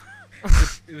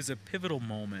 it was a pivotal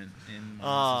moment in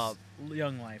my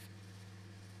young life.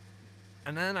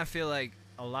 And then I feel like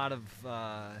a lot of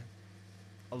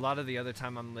the other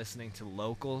time I'm listening to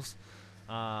locals.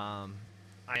 I'm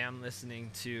listening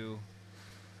to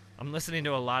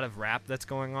a lot of rap that's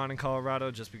going on in Colorado,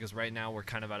 just because right now we're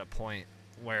kind of at a point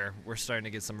where we're starting to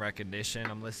get some recognition.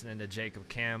 I'm listening to Jacob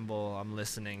Campbell. I'm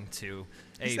listening to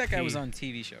AP. That guy was on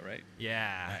TV show, right?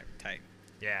 Yeah. All right, tight.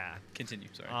 Yeah. Continue,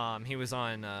 sorry. He was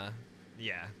on,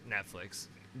 Netflix.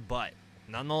 But,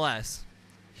 nonetheless,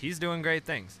 he's doing great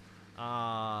things.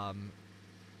 And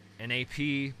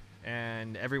AP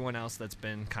and everyone else that's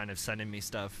been kind of sending me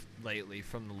stuff lately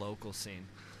from the local scene.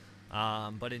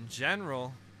 But in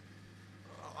general,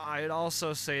 I'd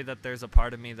also say that there's a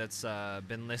part of me that's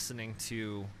been listening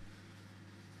to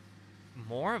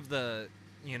more of the,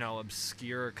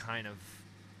 obscure kind of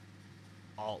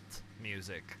alt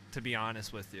music, to be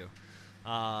honest with you.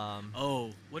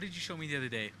 What did you show me the other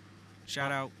day?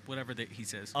 Shout out whatever he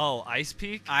says. Oh, Ice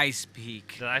Peak? Ice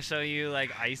Peak. Did I show you,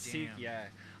 like, Ice Peak? Damn. Yeah.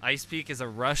 Ice Peak is a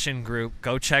Russian group.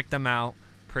 Go check them out.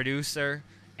 Producer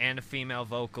and a female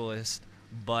vocalist,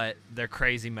 but they're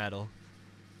crazy metal.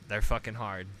 They're fucking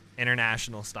hard.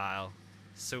 International style.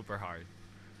 Super hard.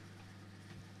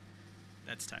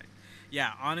 That's tight.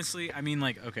 Yeah, honestly, I mean,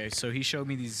 like, okay, so he showed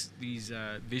me these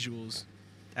visuals.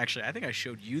 Actually, I think I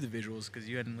showed you the visuals because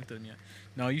you hadn't looked at them yet.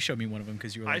 No, you showed me one of them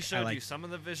because you were like, I showed you some of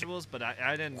the visuals, but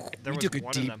I didn't. There we was took a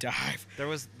one deep of them. dive. There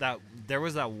was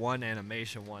that one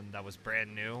animation one that was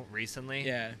brand new recently.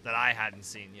 Yeah. That I hadn't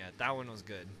seen yet. That one was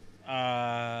good.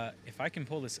 If I can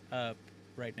pull this up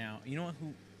right now, you know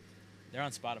who? They're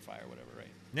on Spotify or whatever, right?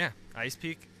 Yeah, Ice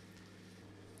Peak.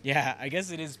 Yeah, I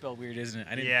guess it is spelled weird, isn't it?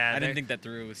 I didn't think that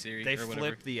through with Siri. They or whatever.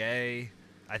 flipped the A.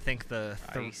 I think the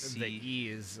Icy. E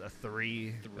is a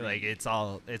 3. Three. Like it's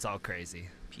all crazy.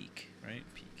 Peak, right?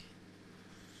 Peak.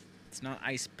 It's not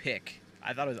Ice Pick.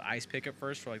 I thought it was Ice Pick at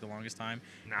first for like the longest time.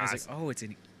 Nah, I was like, oh, it's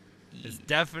an E. It's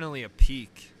definitely a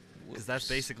peak, because that's Whoops.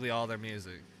 basically all their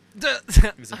music.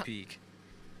 It was a peak.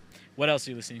 What else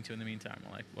are you listening to in the meantime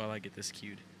while I get this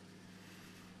queued?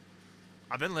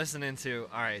 I've been listening to.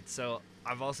 All right, so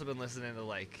I've also been listening to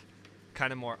like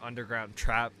kind of more underground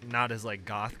trap, not as like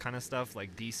goth kind of stuff,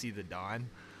 like DC the Don.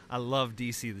 I love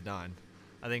DC the Don.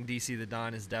 I think DC the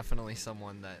Don is definitely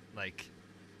someone that like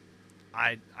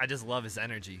I just love his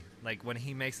energy. Like when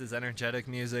he makes his energetic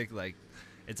music, like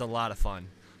it's a lot of fun.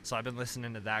 So I've been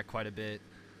listening to that quite a bit.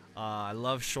 I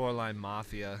love Shoreline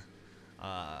Mafia.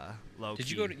 Low Did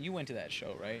key. you went to that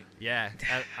show, right? Yeah,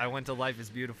 I went to Life is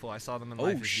Beautiful. I saw them in Oh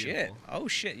Life is shit. Beautiful. Oh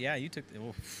shit. Yeah, you took.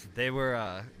 They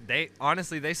were they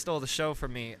honestly they stole the show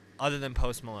from me other than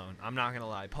Post Malone. I'm not going to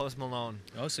lie. Post Malone.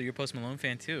 Oh, so you're a Post Malone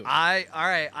fan too?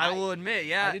 I will admit,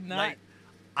 yeah. I did not. Like,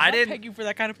 I I didn't didn't peg you for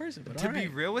that kind of person. But to all be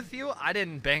right. real with you, I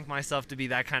didn't bank myself to be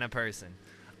that kind of person.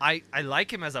 I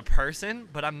like him as a person,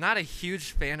 but I'm not a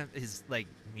huge fan of his like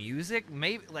music.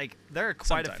 Maybe like there are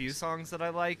quite a few Sometimes. songs that I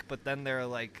like, but then there are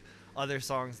like other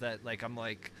songs that like I'm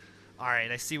like, all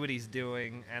right, I see what he's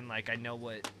doing and like I know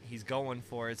what he's going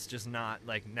for. It's just not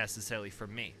like necessarily for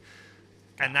me.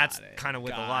 And that's Got it. kind of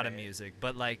with a Got lot of it. music,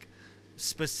 but like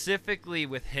specifically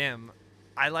with him,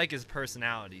 I like his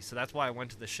personality. So that's why I went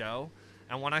to the show.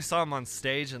 And when I saw him on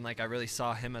stage and like I really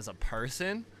saw him as a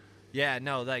person, yeah,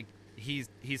 no, like he's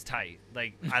tight.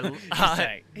 Like I He's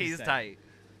tight. He's He's tight. tight.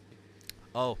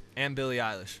 Oh, and Billie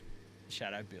Eilish.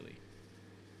 Shout out Billy.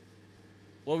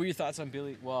 What were your thoughts on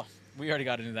Billy? Well, we already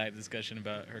got into that discussion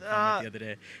about her comment the other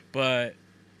day, but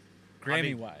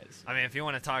Grammy wise. I mean, if you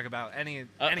want to talk about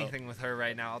anything with her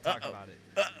right now, I'll talk about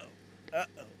it.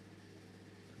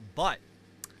 But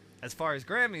as far as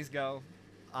Grammys go,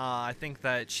 I think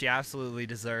that she absolutely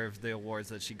deserved the awards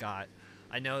that she got.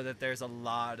 I know that there's a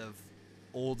lot of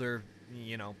older,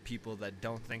 people that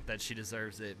don't think that she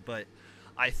deserves it, but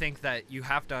I think that you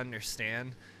have to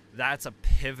understand that's a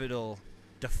pivotal,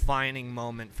 defining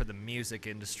moment for the music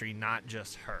industry, not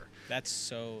just her. That's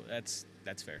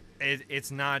fair.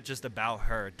 It's not just about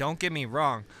her. Don't get me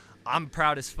wrong. I'm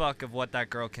proud as fuck of what that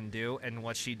girl can do, and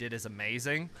what she did is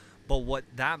amazing. But what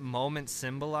that moment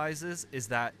symbolizes is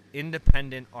that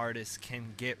independent artists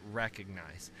can get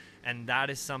recognized. And that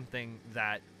is something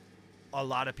that a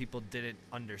lot of people didn't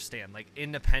understand. Like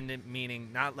independent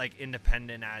meaning not like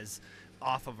independent as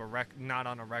off of not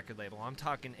on a record label. I'm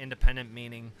talking independent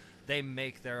meaning they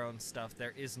make their own stuff.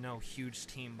 There is no huge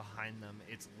team behind them.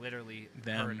 It's literally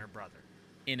Them. her and her brother.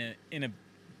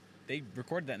 They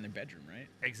recorded that in their bedroom, right?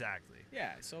 Exactly.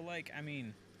 Yeah. So like, I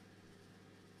mean,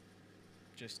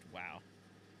 just wow.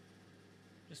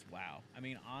 Just wow. I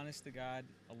mean, honest to God,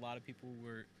 a lot of people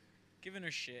were giving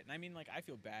her shit, and I mean, like, I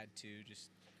feel bad too, just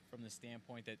from the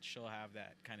standpoint that she'll have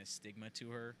that kind of stigma to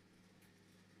her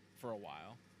for a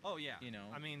while. Oh yeah.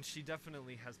 I mean, she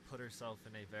definitely has put herself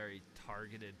in a very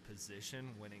targeted position,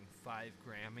 winning 5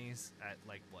 Grammys at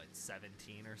like what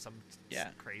 17 or some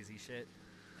crazy shit.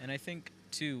 And I think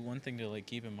too, one thing to like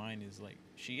keep in mind is like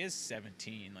she is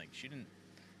 17. Like she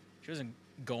wasn't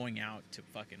going out to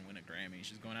fucking win a Grammy.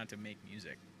 She's going out to make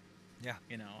music. Yeah.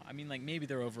 I mean, like maybe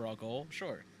their overall goal,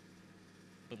 sure,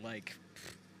 but like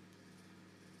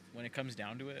when it comes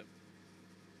down to it,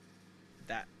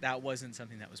 that wasn't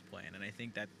something that was planned. And I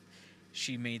think that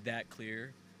she made that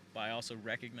clear by also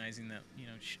recognizing that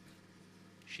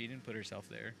she didn't put herself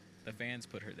there. The fans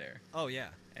put her there. Oh yeah.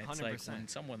 And 100%. it's like when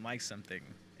someone likes something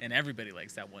and everybody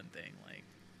likes that one thing, like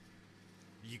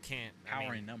You can't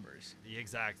power in numbers.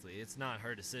 Exactly. It's not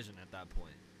her decision at that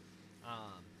point.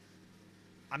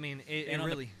 I mean, it And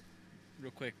really.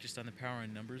 Real quick, just on the power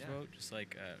in numbers Yeah. vote, just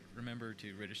like remember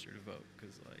to register to vote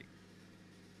because like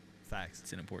Facts.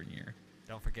 it's an important year.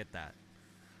 Don't forget that.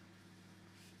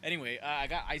 Anyway, I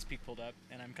got Ice Peak pulled up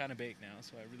and I'm kind of baked now,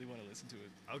 so I really want to listen to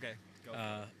it. Okay. Go.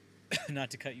 For it. Not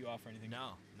to cut you off or anything.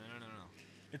 No.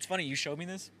 It's funny, you showed me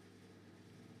this,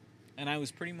 and I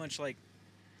was pretty much like,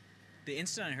 the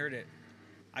instant I heard it,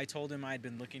 I told him I had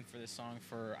been looking for this song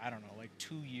for, I don't know, like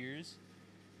 2 years.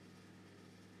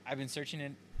 I've been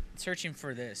searching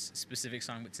for this specific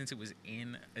song, but since it was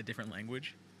in a different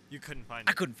language, You couldn't find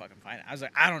I it. couldn't fucking find it. I was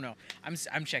like, I don't know.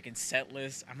 I'm checking set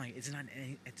lists. I'm like, it's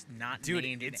not Dude,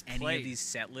 named it's in any played. of these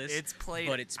set lists. It's played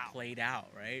but it's out. played out,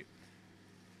 right?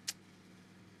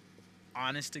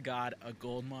 Honest to God, a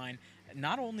gold mine.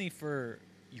 Not only for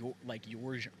your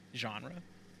genre,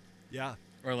 Yeah.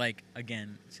 or like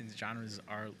again, since genres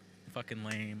are fucking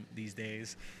lame these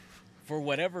days, for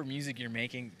whatever music you're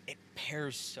making, it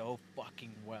pairs so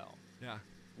fucking well Yeah.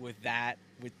 with that,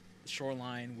 with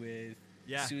Shoreline, with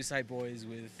Yeah. Suicide Boys,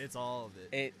 with It's all of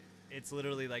it. It's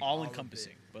literally like all of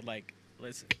encompassing. it. But like,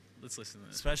 let's listen to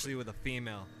this. Especially with a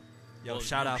female. Yo, Well,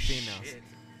 shout no out females. shit.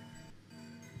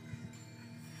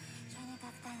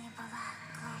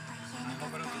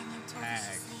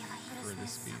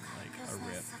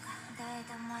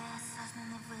 это мой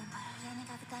осознанный выбор. Я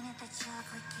никогда не точила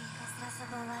клыки, я сразу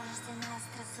была рождена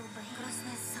острозубой.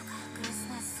 Грустная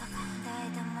сука, да,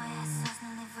 это мой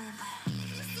осознанный выбор.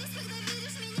 Здесь, когда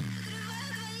видишь меня, подрываю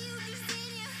твои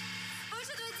убеждения.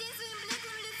 Больше твой день своим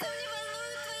блеклым лицом не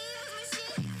волнуют твои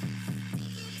возмущения.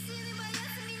 Дикие псины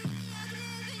боятся меня, я огня,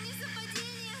 это не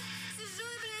совпадение. Сижу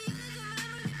и плюю на твой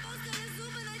мраморный пол, скаля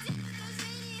зубы на день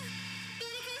отражения.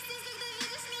 Перекрестись, когда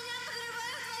видишь меня,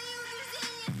 подрываю твои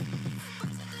убеждения.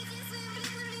 Больше твой день своим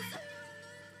блеклым лицом.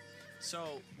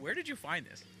 So, where did you find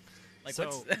this? Like, So,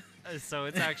 what's... so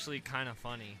it's actually kind of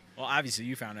funny. Well, obviously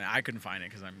you found it. I couldn't find it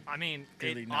because I'm I mean,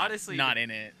 clearly it, not, honestly, not in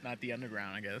it, not the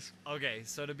underground, I guess. okay.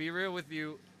 So to be real with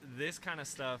you, this kind of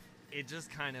stuff, it just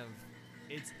kind of,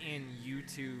 it's in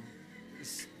YouTube,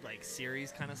 like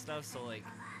series kind of stuff. So like,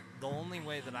 the only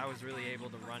way that I was really able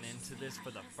to run into this for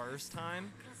the first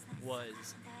time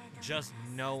was just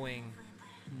knowing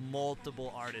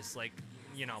multiple artists, like,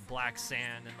 you know, Black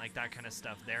Sand and like that kind of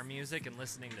stuff, their music, and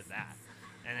listening to that.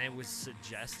 And it was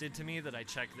suggested to me that I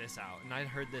check this out, and I'd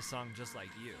heard this song just like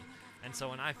you. And so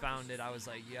when I found it, I was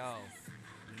like, yo,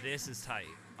 this is tight.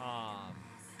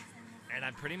 And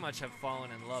I pretty much have fallen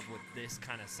in love with this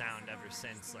kind of sound ever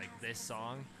since. Like, this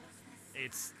song,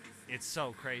 it's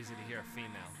so crazy to hear a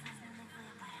female.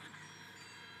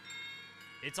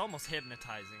 It's almost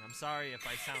hypnotizing. I'm sorry if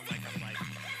I sound like I'm like...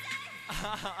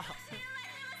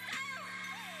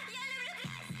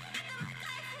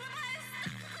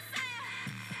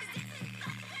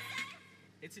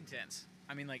 It's intense.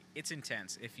 I mean, like, it's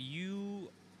intense. If you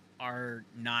are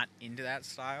not into that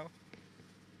style,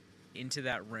 into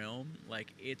that realm,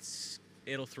 like,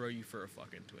 it'll throw you for a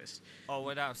fucking twist. Oh,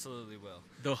 it absolutely will.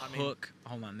 The I mean, hook.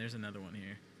 Hold on, there's another one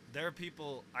here. there are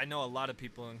people, I know a lot of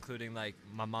people, including like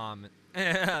my mom,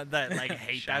 that like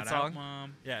hate Shout that out, song.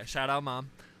 Mom. Yeah, shout out mom.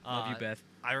 Love you, Beth.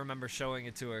 I remember showing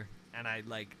it to her, and I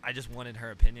just wanted her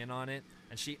opinion on it,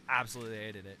 and she absolutely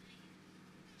hated it.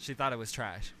 She thought it was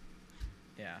trash.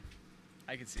 Yeah,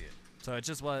 I can see it. So it's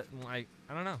just what, like,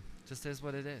 I don't know, just is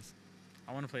what it is.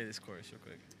 I want to play this chorus real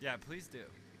quick. Yeah, please do.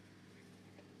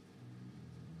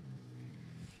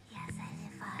 Я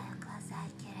заливаю глаза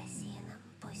керосином,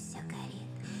 пусть все горит,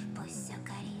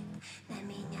 на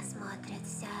меня смотрит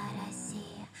вся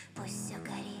Россия, пусть все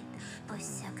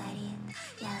горит,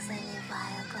 я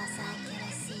заливаю глаза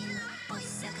керосином, пусть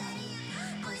все горит,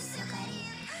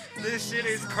 This shit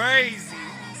is crazy. вся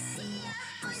Россия,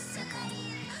 пусть все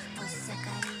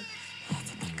горит, я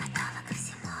теперь готова ко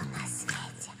всему на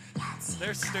свете, я отсюда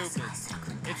They're stupid. свой срок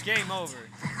на It's game over.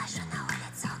 выхожу на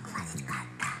улицу гладить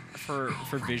кота.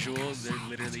 For visuals, they're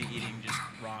literally eating just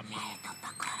raw meat.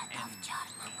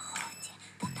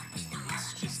 And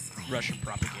it's just Russian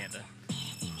propaganda.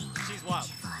 She's wild.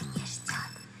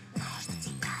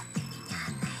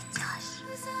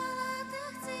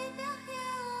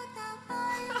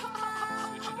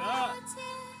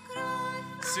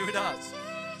 Suit up.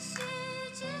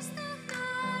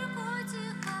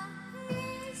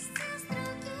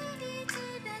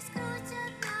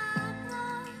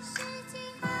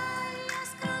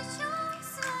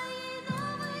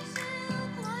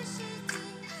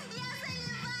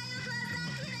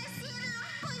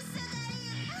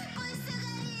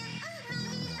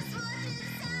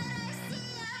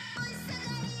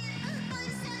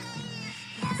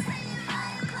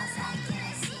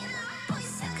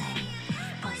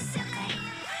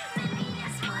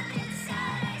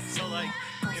 So, like,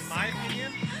 in my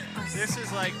opinion, this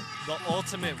is like the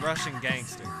ultimate Russian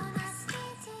gangster.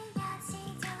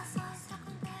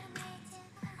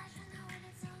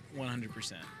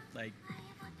 100%. Like,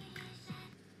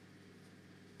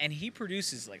 and he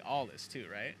produces like all this too,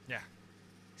 right? Yeah.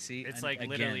 See, It's and like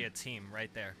literally a again, team right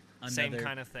there. Same another-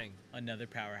 kind of thing. another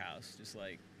powerhouse. Just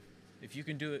like, if you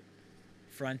can do it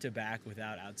front to back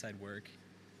without outside work,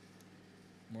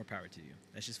 more power to you.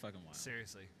 That's just fucking wild.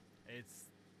 Seriously.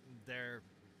 They're,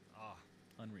 oh,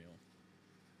 Unreal.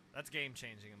 that's game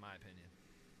changing in my opinion.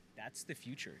 That's the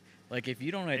future. Like, if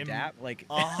you don't adapt, like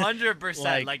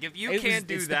 100%. Like, if you can't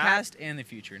do it's that. the past and the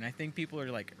future, and I think people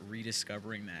are like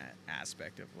rediscovering that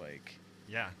aspect of like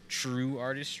Yeah. true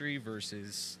artistry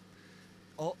versus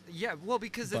Oh, yeah. Well,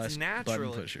 because it's button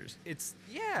natural. pushers. It's,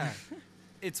 yeah.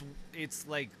 it's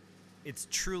like, it's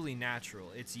truly natural.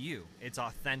 It's you. It's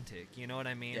authentic. You know what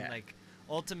I mean? Yeah. Like,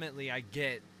 ultimately, I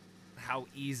get how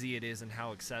easy it is and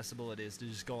how accessible it is to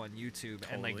just go on YouTube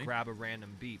and like Totally. grab a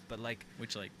random beat, but like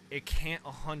Which, like, it can't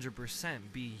 100%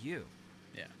 be you.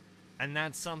 yeah. And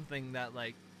that's something that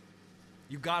like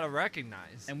you gotta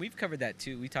recognize. And we've covered that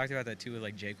too. We talked about that too with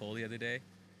like J. Cole the other day.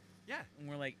 yeah, And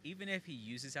we're like, even if he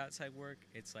uses outside work,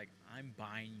 it's like, I'm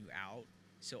buying you out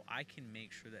so I can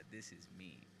make sure that this is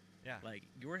me. Yeah. Like,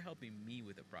 you're helping me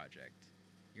with a project.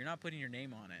 You're not putting your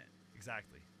name on it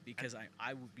Exactly. because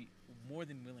I would be more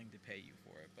than willing to pay you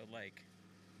for it. But, like,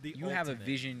 The you have a ultimate.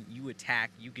 vision, you attack,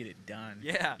 you get it done.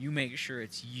 Yeah. You make sure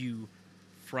it's you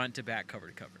front to back, cover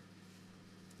to cover.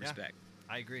 Yeah. Respect.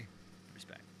 I agree.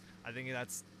 Respect. I think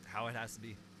that's how it has to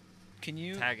be. Can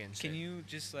you Tagging shit. Can you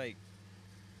just like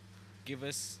give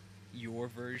us your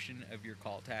version of your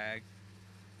call tag?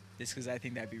 Just because I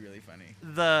think that'd be really funny.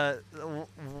 The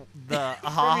ha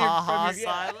ha ha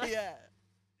silence. Yeah.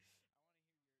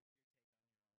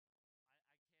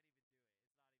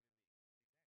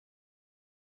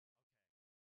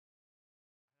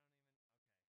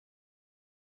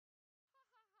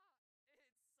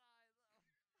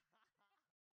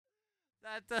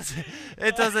 That doesn't.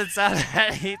 It doesn't sound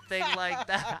anything like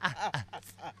that.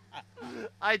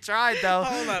 I tried though.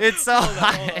 Hold up, It's so hold up,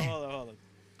 high.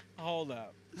 Hold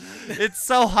up. It's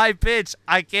so high pitched.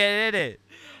 I can't hit it.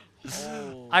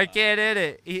 Hold I up. can't hit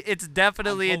it. It's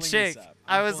definitely a I'm pulling chick. this up.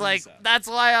 I I'm was pulling like, this up. that's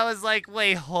why I was like,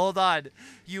 wait, hold on.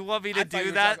 You want me I to thought you do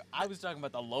were that? I was talking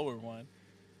about the lower one.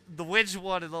 The which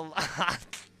one of the? I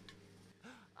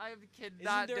Isn't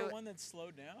cannot there do it. one that's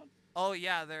slowed down? Oh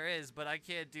yeah, there is, but I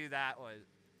can't do that one.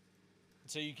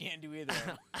 So you can't do either.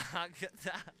 one.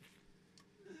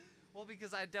 Well,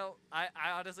 because I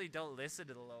honestly don't listen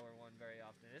to the lower one very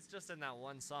often. It's just in that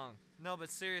one song. No,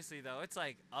 but seriously though, it's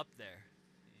like up there.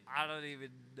 I don't even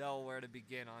know where to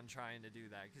begin on trying to do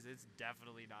that because it's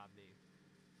definitely not me.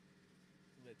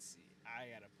 Let's see. I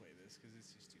gotta play this because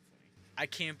it's just too funny. I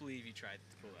can't believe you tried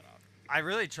to pull that off. I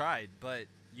really tried, but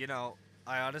you know,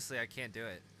 I can't do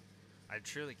it. I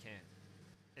truly can't.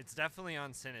 It's definitely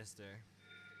on Sinister.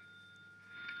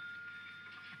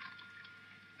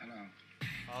 Hello.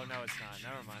 Oh no, it's not.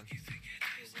 Never mind.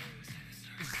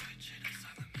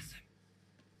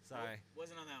 Sorry.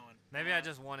 Wasn't on that one. Maybe I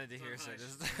just wanted to hear It's on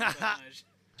Sinister. Hush. It's on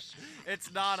Hush.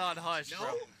 It's not on Hush, bro.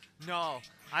 No? No,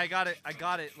 I got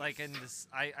it like in this.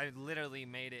 I literally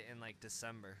made it in like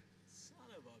December. Son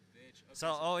of a bitch. Okay,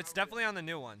 So, oh, it's how are we definitely on the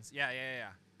new ones. Yeah.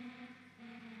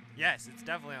 Yes, it's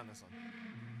definitely on this one.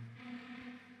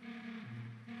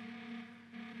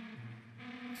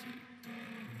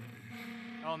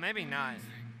 Oh, maybe not.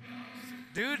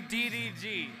 Dude,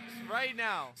 DDG, right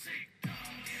now.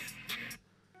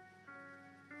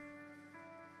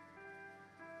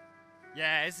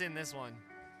 Yeah, it's in this one.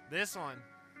 This one.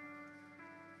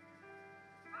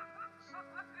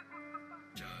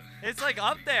 It's like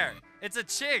up there. It's a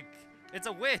chick. It's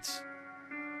a witch.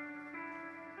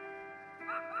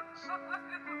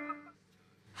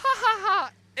 Ha ha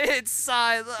ha. It's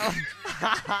Silo.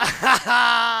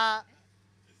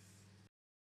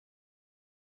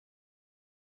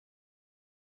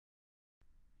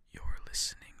 You're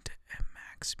listening to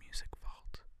MMAX Music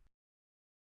Vault.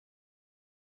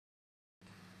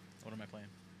 What am I playing?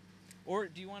 Or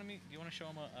do you want to show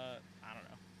them a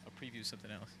preview of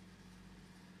something else?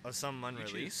 Of some You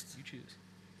unreleased? choose.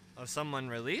 Of some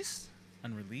unreleased?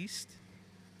 Unreleased?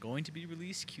 Going to be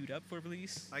released? Queued up for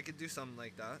release? I could do something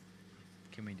like that.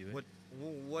 Can we do it?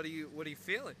 What are you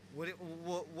feeling?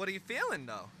 What are you feeling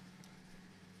though?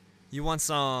 You want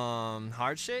some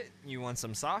hard shit? You want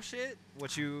some soft shit?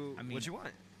 What you want?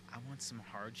 I want some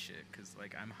hard shit because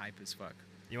like I'm hype as fuck.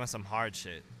 You want some hard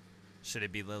shit? Should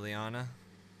it be Liliana?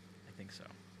 I think so.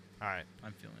 All right.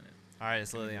 I'm feeling it. All right,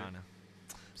 it's Can we do it? Liliana.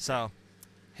 So,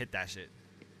 hit that shit.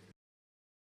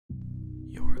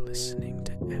 You're listening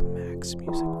to MMAX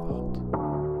Music Vault.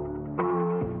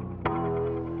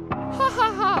 Ha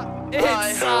ha ha!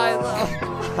 It's Silo.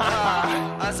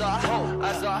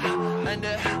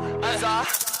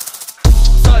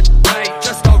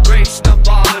 Just go reach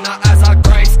Nirvana as I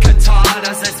grace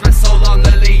katanas. It's been so long,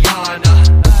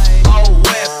 Liliana. Oh,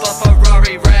 whip a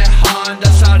Ferrari, red Honda.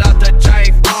 Shout out to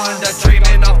Jay Fonda,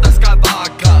 dreaming of the Sky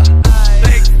Vodka.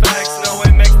 Big facts, no,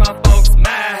 it makes my folks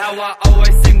mad. How I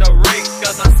always seem to reek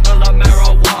of the smell of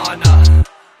marijuana.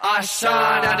 I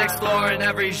shine at exploring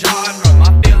every genre.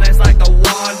 My feelings like the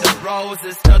wand of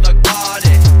roses to the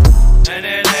garden. And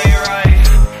it ain't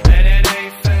right, and it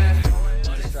ain't fair.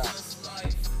 But it's just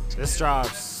life. This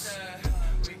drops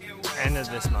end of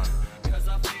this month.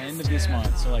 End of this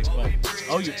month, so like what?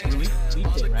 Oh, you leap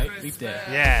day, right? Leap day.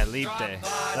 Yeah, Leap Day.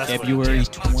 That's February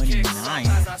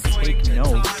 29th. Take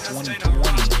note,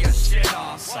 2020.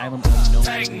 Asylum Unknown.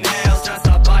 Fake nails just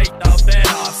to bite the bit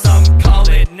off. Some call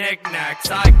it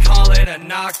knickknacks, I call it a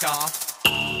knockoff.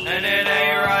 And it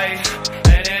ain't right,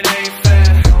 and it ain't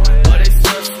fair. But it's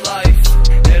just life,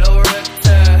 it'll rip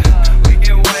tear. We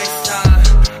can waste time,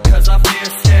 cause I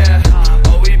feel scared.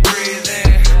 Oh, we breathe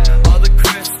in all the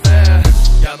crisp air.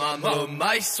 Yeah, my drama.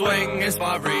 My swing is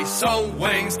my reach,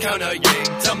 wings, counter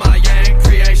yin to my yang.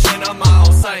 Creation of my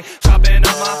own sang, chopping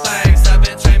up my fangs.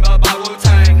 7 chamber by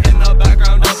Wu-Tang, in the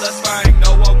background of the spring.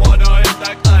 No one wanna hit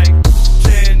that clang.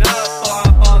 Chin up or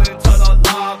I fall into the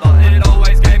lava. It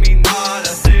always gave me nada,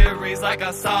 series like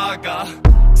a saga.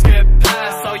 Skip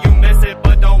past so you miss it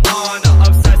but don't wanna.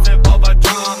 Obsessive over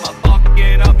drama,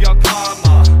 fucking up your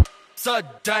karma.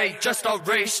 Sedate just to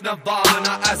reach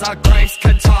nirvana. As I glaze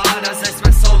katanas, it's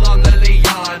been so long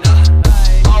Liliana.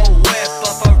 Oh whip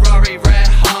a Ferrari red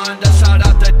Honda. Shout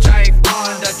out to Jay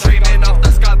Fonda, dreaming of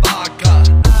the sky vodka.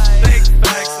 Big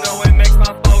facts, know it makes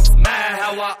my folks mad.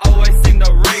 How I always seem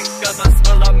to reek of the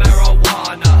smell of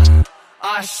marijuana.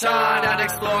 I shine at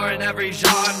exploring every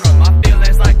genre. My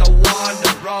feelings like the wand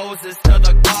of roses to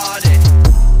the garden.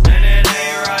 And it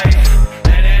ain't right,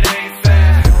 and it ain't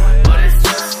fair, but it's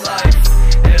just life,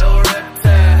 it'll rip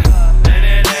tear. And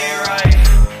it ain't right,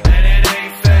 and it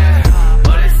ain't fair,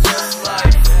 but it's just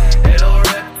life, it'll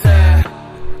rip tear.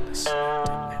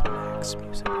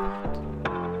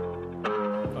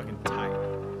 Fucking tight.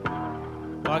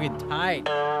 Fucking tight.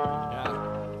 Yeah.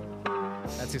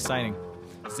 That's exciting.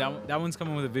 That one's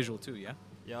coming with a visual too, yeah?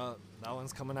 Yeah, that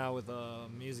one's coming out with a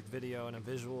music video and a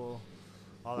visual,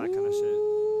 all that kind of shit.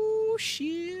 Oh shit.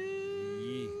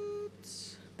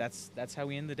 Yeah. That's how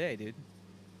we end the day, dude.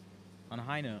 On a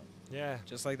high note. Yeah.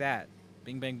 Just like that.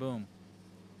 Bing bang boom.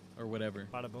 Or whatever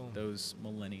Bada boom. those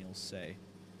millennials say.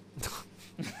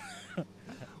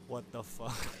 What the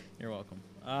fuck? You're welcome.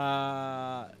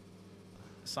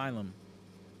 Asylum,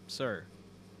 sir.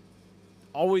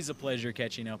 Always a pleasure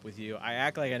catching up with you. I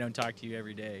act like I don't talk to you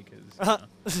every day,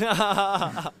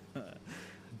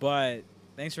 but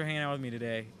thanks for hanging out with me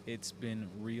today. It's been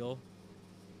real.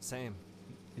 Same.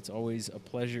 It's always a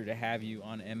pleasure to have you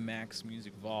on MMAX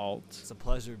Music Vault. It's a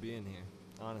pleasure being here,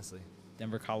 honestly.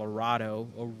 Denver, Colorado.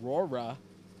 Aurora.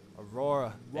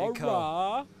 Aurora. Aco.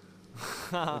 Aurora.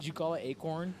 What'd you call it?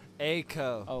 Acorn?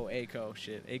 Aco. Oh, Aco.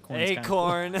 Shit. Acorn's kinda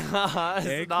Acorn. cool.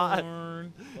 It's not.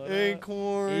 Acorn.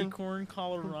 Acorn. Acorn,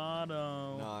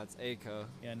 Colorado. No, it's Aco.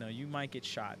 Yeah, no, you might get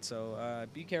shot. So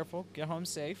be careful. Get home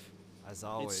safe. As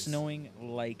always. It's snowing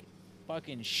like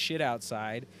fucking shit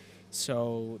outside.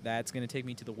 So that's going to take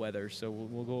me to the weather. So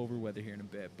we'll go over weather here in a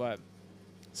bit. But,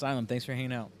 Asylum, thanks for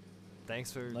hanging out.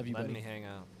 Thanks for Love you, letting buddy. me hang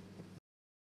out.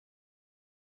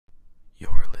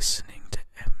 You're listening to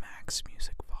MMAX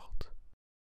Music Vault.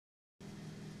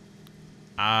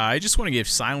 I just want to give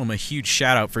Asylum a huge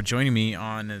shout out for joining me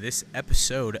on this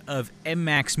episode of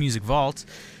MMAX Music Vault.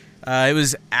 It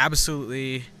was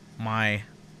absolutely my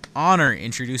honor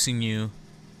reintroducing you,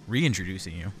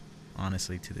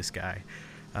 honestly, to this guy.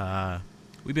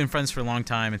 We've been friends for a long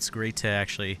time. It's great to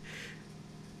actually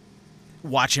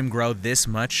watch him grow this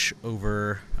much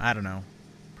over, I don't know,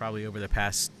 probably over the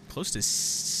past close to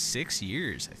 6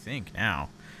 years, I think, now.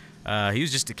 He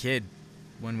was just a kid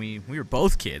when we were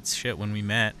both kids, when we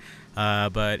met.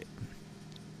 But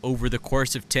over the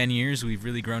course of 10 years, we've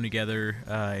really grown together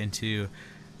into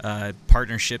a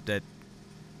partnership that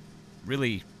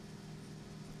really,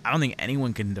 I don't think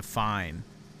anyone can define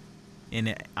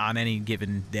on any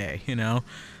given day, you know?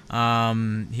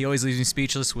 He always leaves me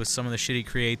speechless with some of the shit he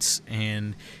creates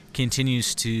and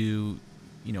continues to,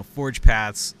 you know, forge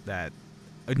paths that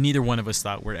neither one of us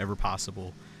thought were ever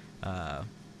possible,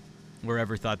 or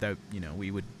ever thought that, you know, we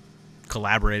would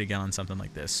collaborate again on something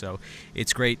like this. So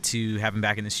it's great to have him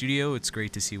back in the studio. It's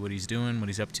great to see what he's doing, what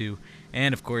he's up to,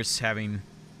 and of course having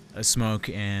a smoke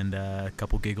and a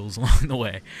couple giggles along the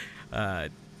way.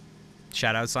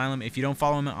 Shout out Asylum. If you don't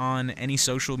follow him on any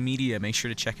social media, make sure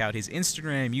to check out his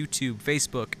Instagram, YouTube,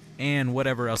 Facebook, and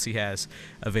whatever else he has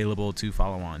available to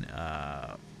follow on.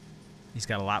 He's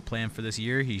got a lot planned for this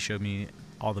year. He showed me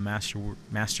all the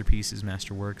masterpieces,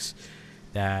 masterworks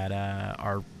that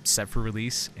are set for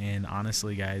release. And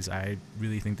honestly, guys, I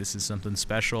really think this is something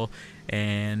special,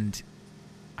 and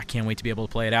I can't wait to be able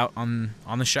to play it out on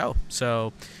the show.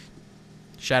 So,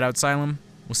 shout out Asylum.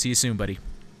 We'll see you soon, buddy.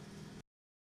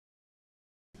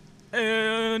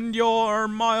 And your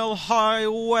mile-high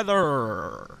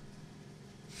weather.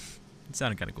 It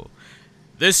sounded kind of cool.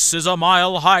 This is a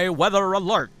mile-high weather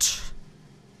alert.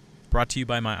 Brought to you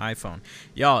by my iPhone.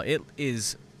 Y'all, it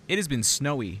has been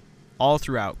snowy all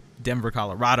throughout Denver,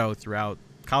 Colorado, throughout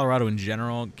Colorado in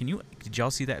general. Did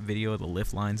y'all see that video of the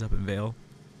lift lines up in Vail?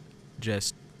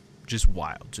 Just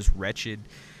wild, just wretched.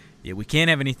 Yeah, we can't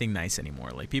have anything nice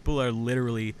anymore. Like, people are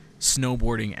literally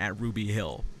snowboarding at Ruby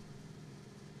Hill.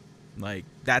 Like,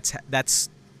 that's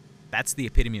the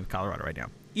epitome of Colorado right now.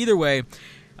 Either way,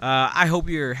 I hope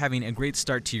you're having a great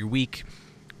start to your week.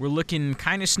 We're looking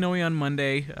kind of snowy on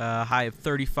Monday, high of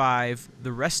 35.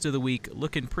 The rest of the week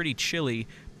looking pretty chilly,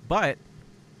 but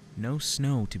no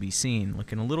snow to be seen.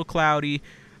 Looking a little cloudy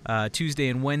Tuesday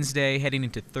and Wednesday, heading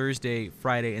into Thursday,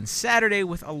 Friday, and Saturday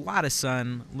with a lot of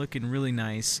sun. Looking really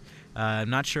nice.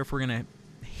 I'm not sure if we're going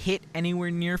to hit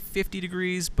anywhere near 50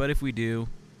 degrees, but if we do,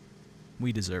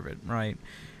 we deserve it, right?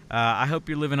 I hope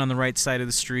you're living on the right side of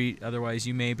the street. Otherwise,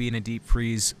 you may be in a deep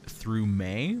freeze through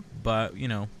May, but, you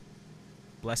know,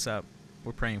 bless up.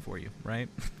 We're praying for you, right?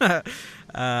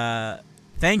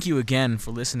 Thank you again for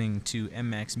listening to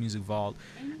MX Music Vault.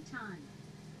 Anytime.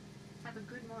 Have a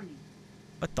good morning.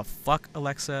 What the fuck,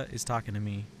 Alexa is talking to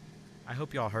me? I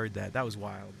hope y'all heard that. That was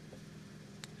wild.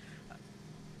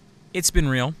 It's been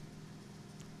real.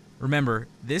 Remember,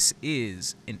 this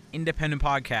is an independent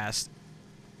podcast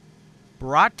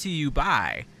brought to you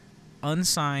by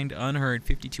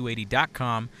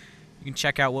unsignedunheard5280.com. You can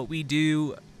check out what we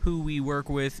do, who we work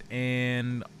with,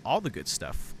 and all the good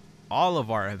stuff. All of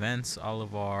our events, all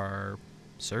of our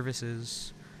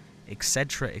services,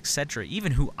 etc., etc.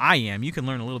 Even who I am. You can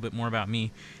learn a little bit more about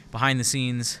me behind the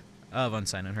scenes of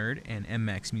Unsigned Unheard and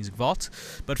MX Music Vault.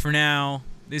 But for now,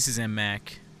 this is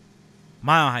MMAC,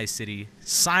 Mile High City,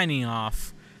 signing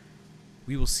off.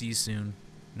 We will see you soon.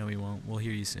 No, we won't. We'll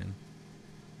hear you soon.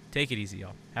 Take it easy,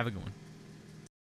 y'all. Have a good one.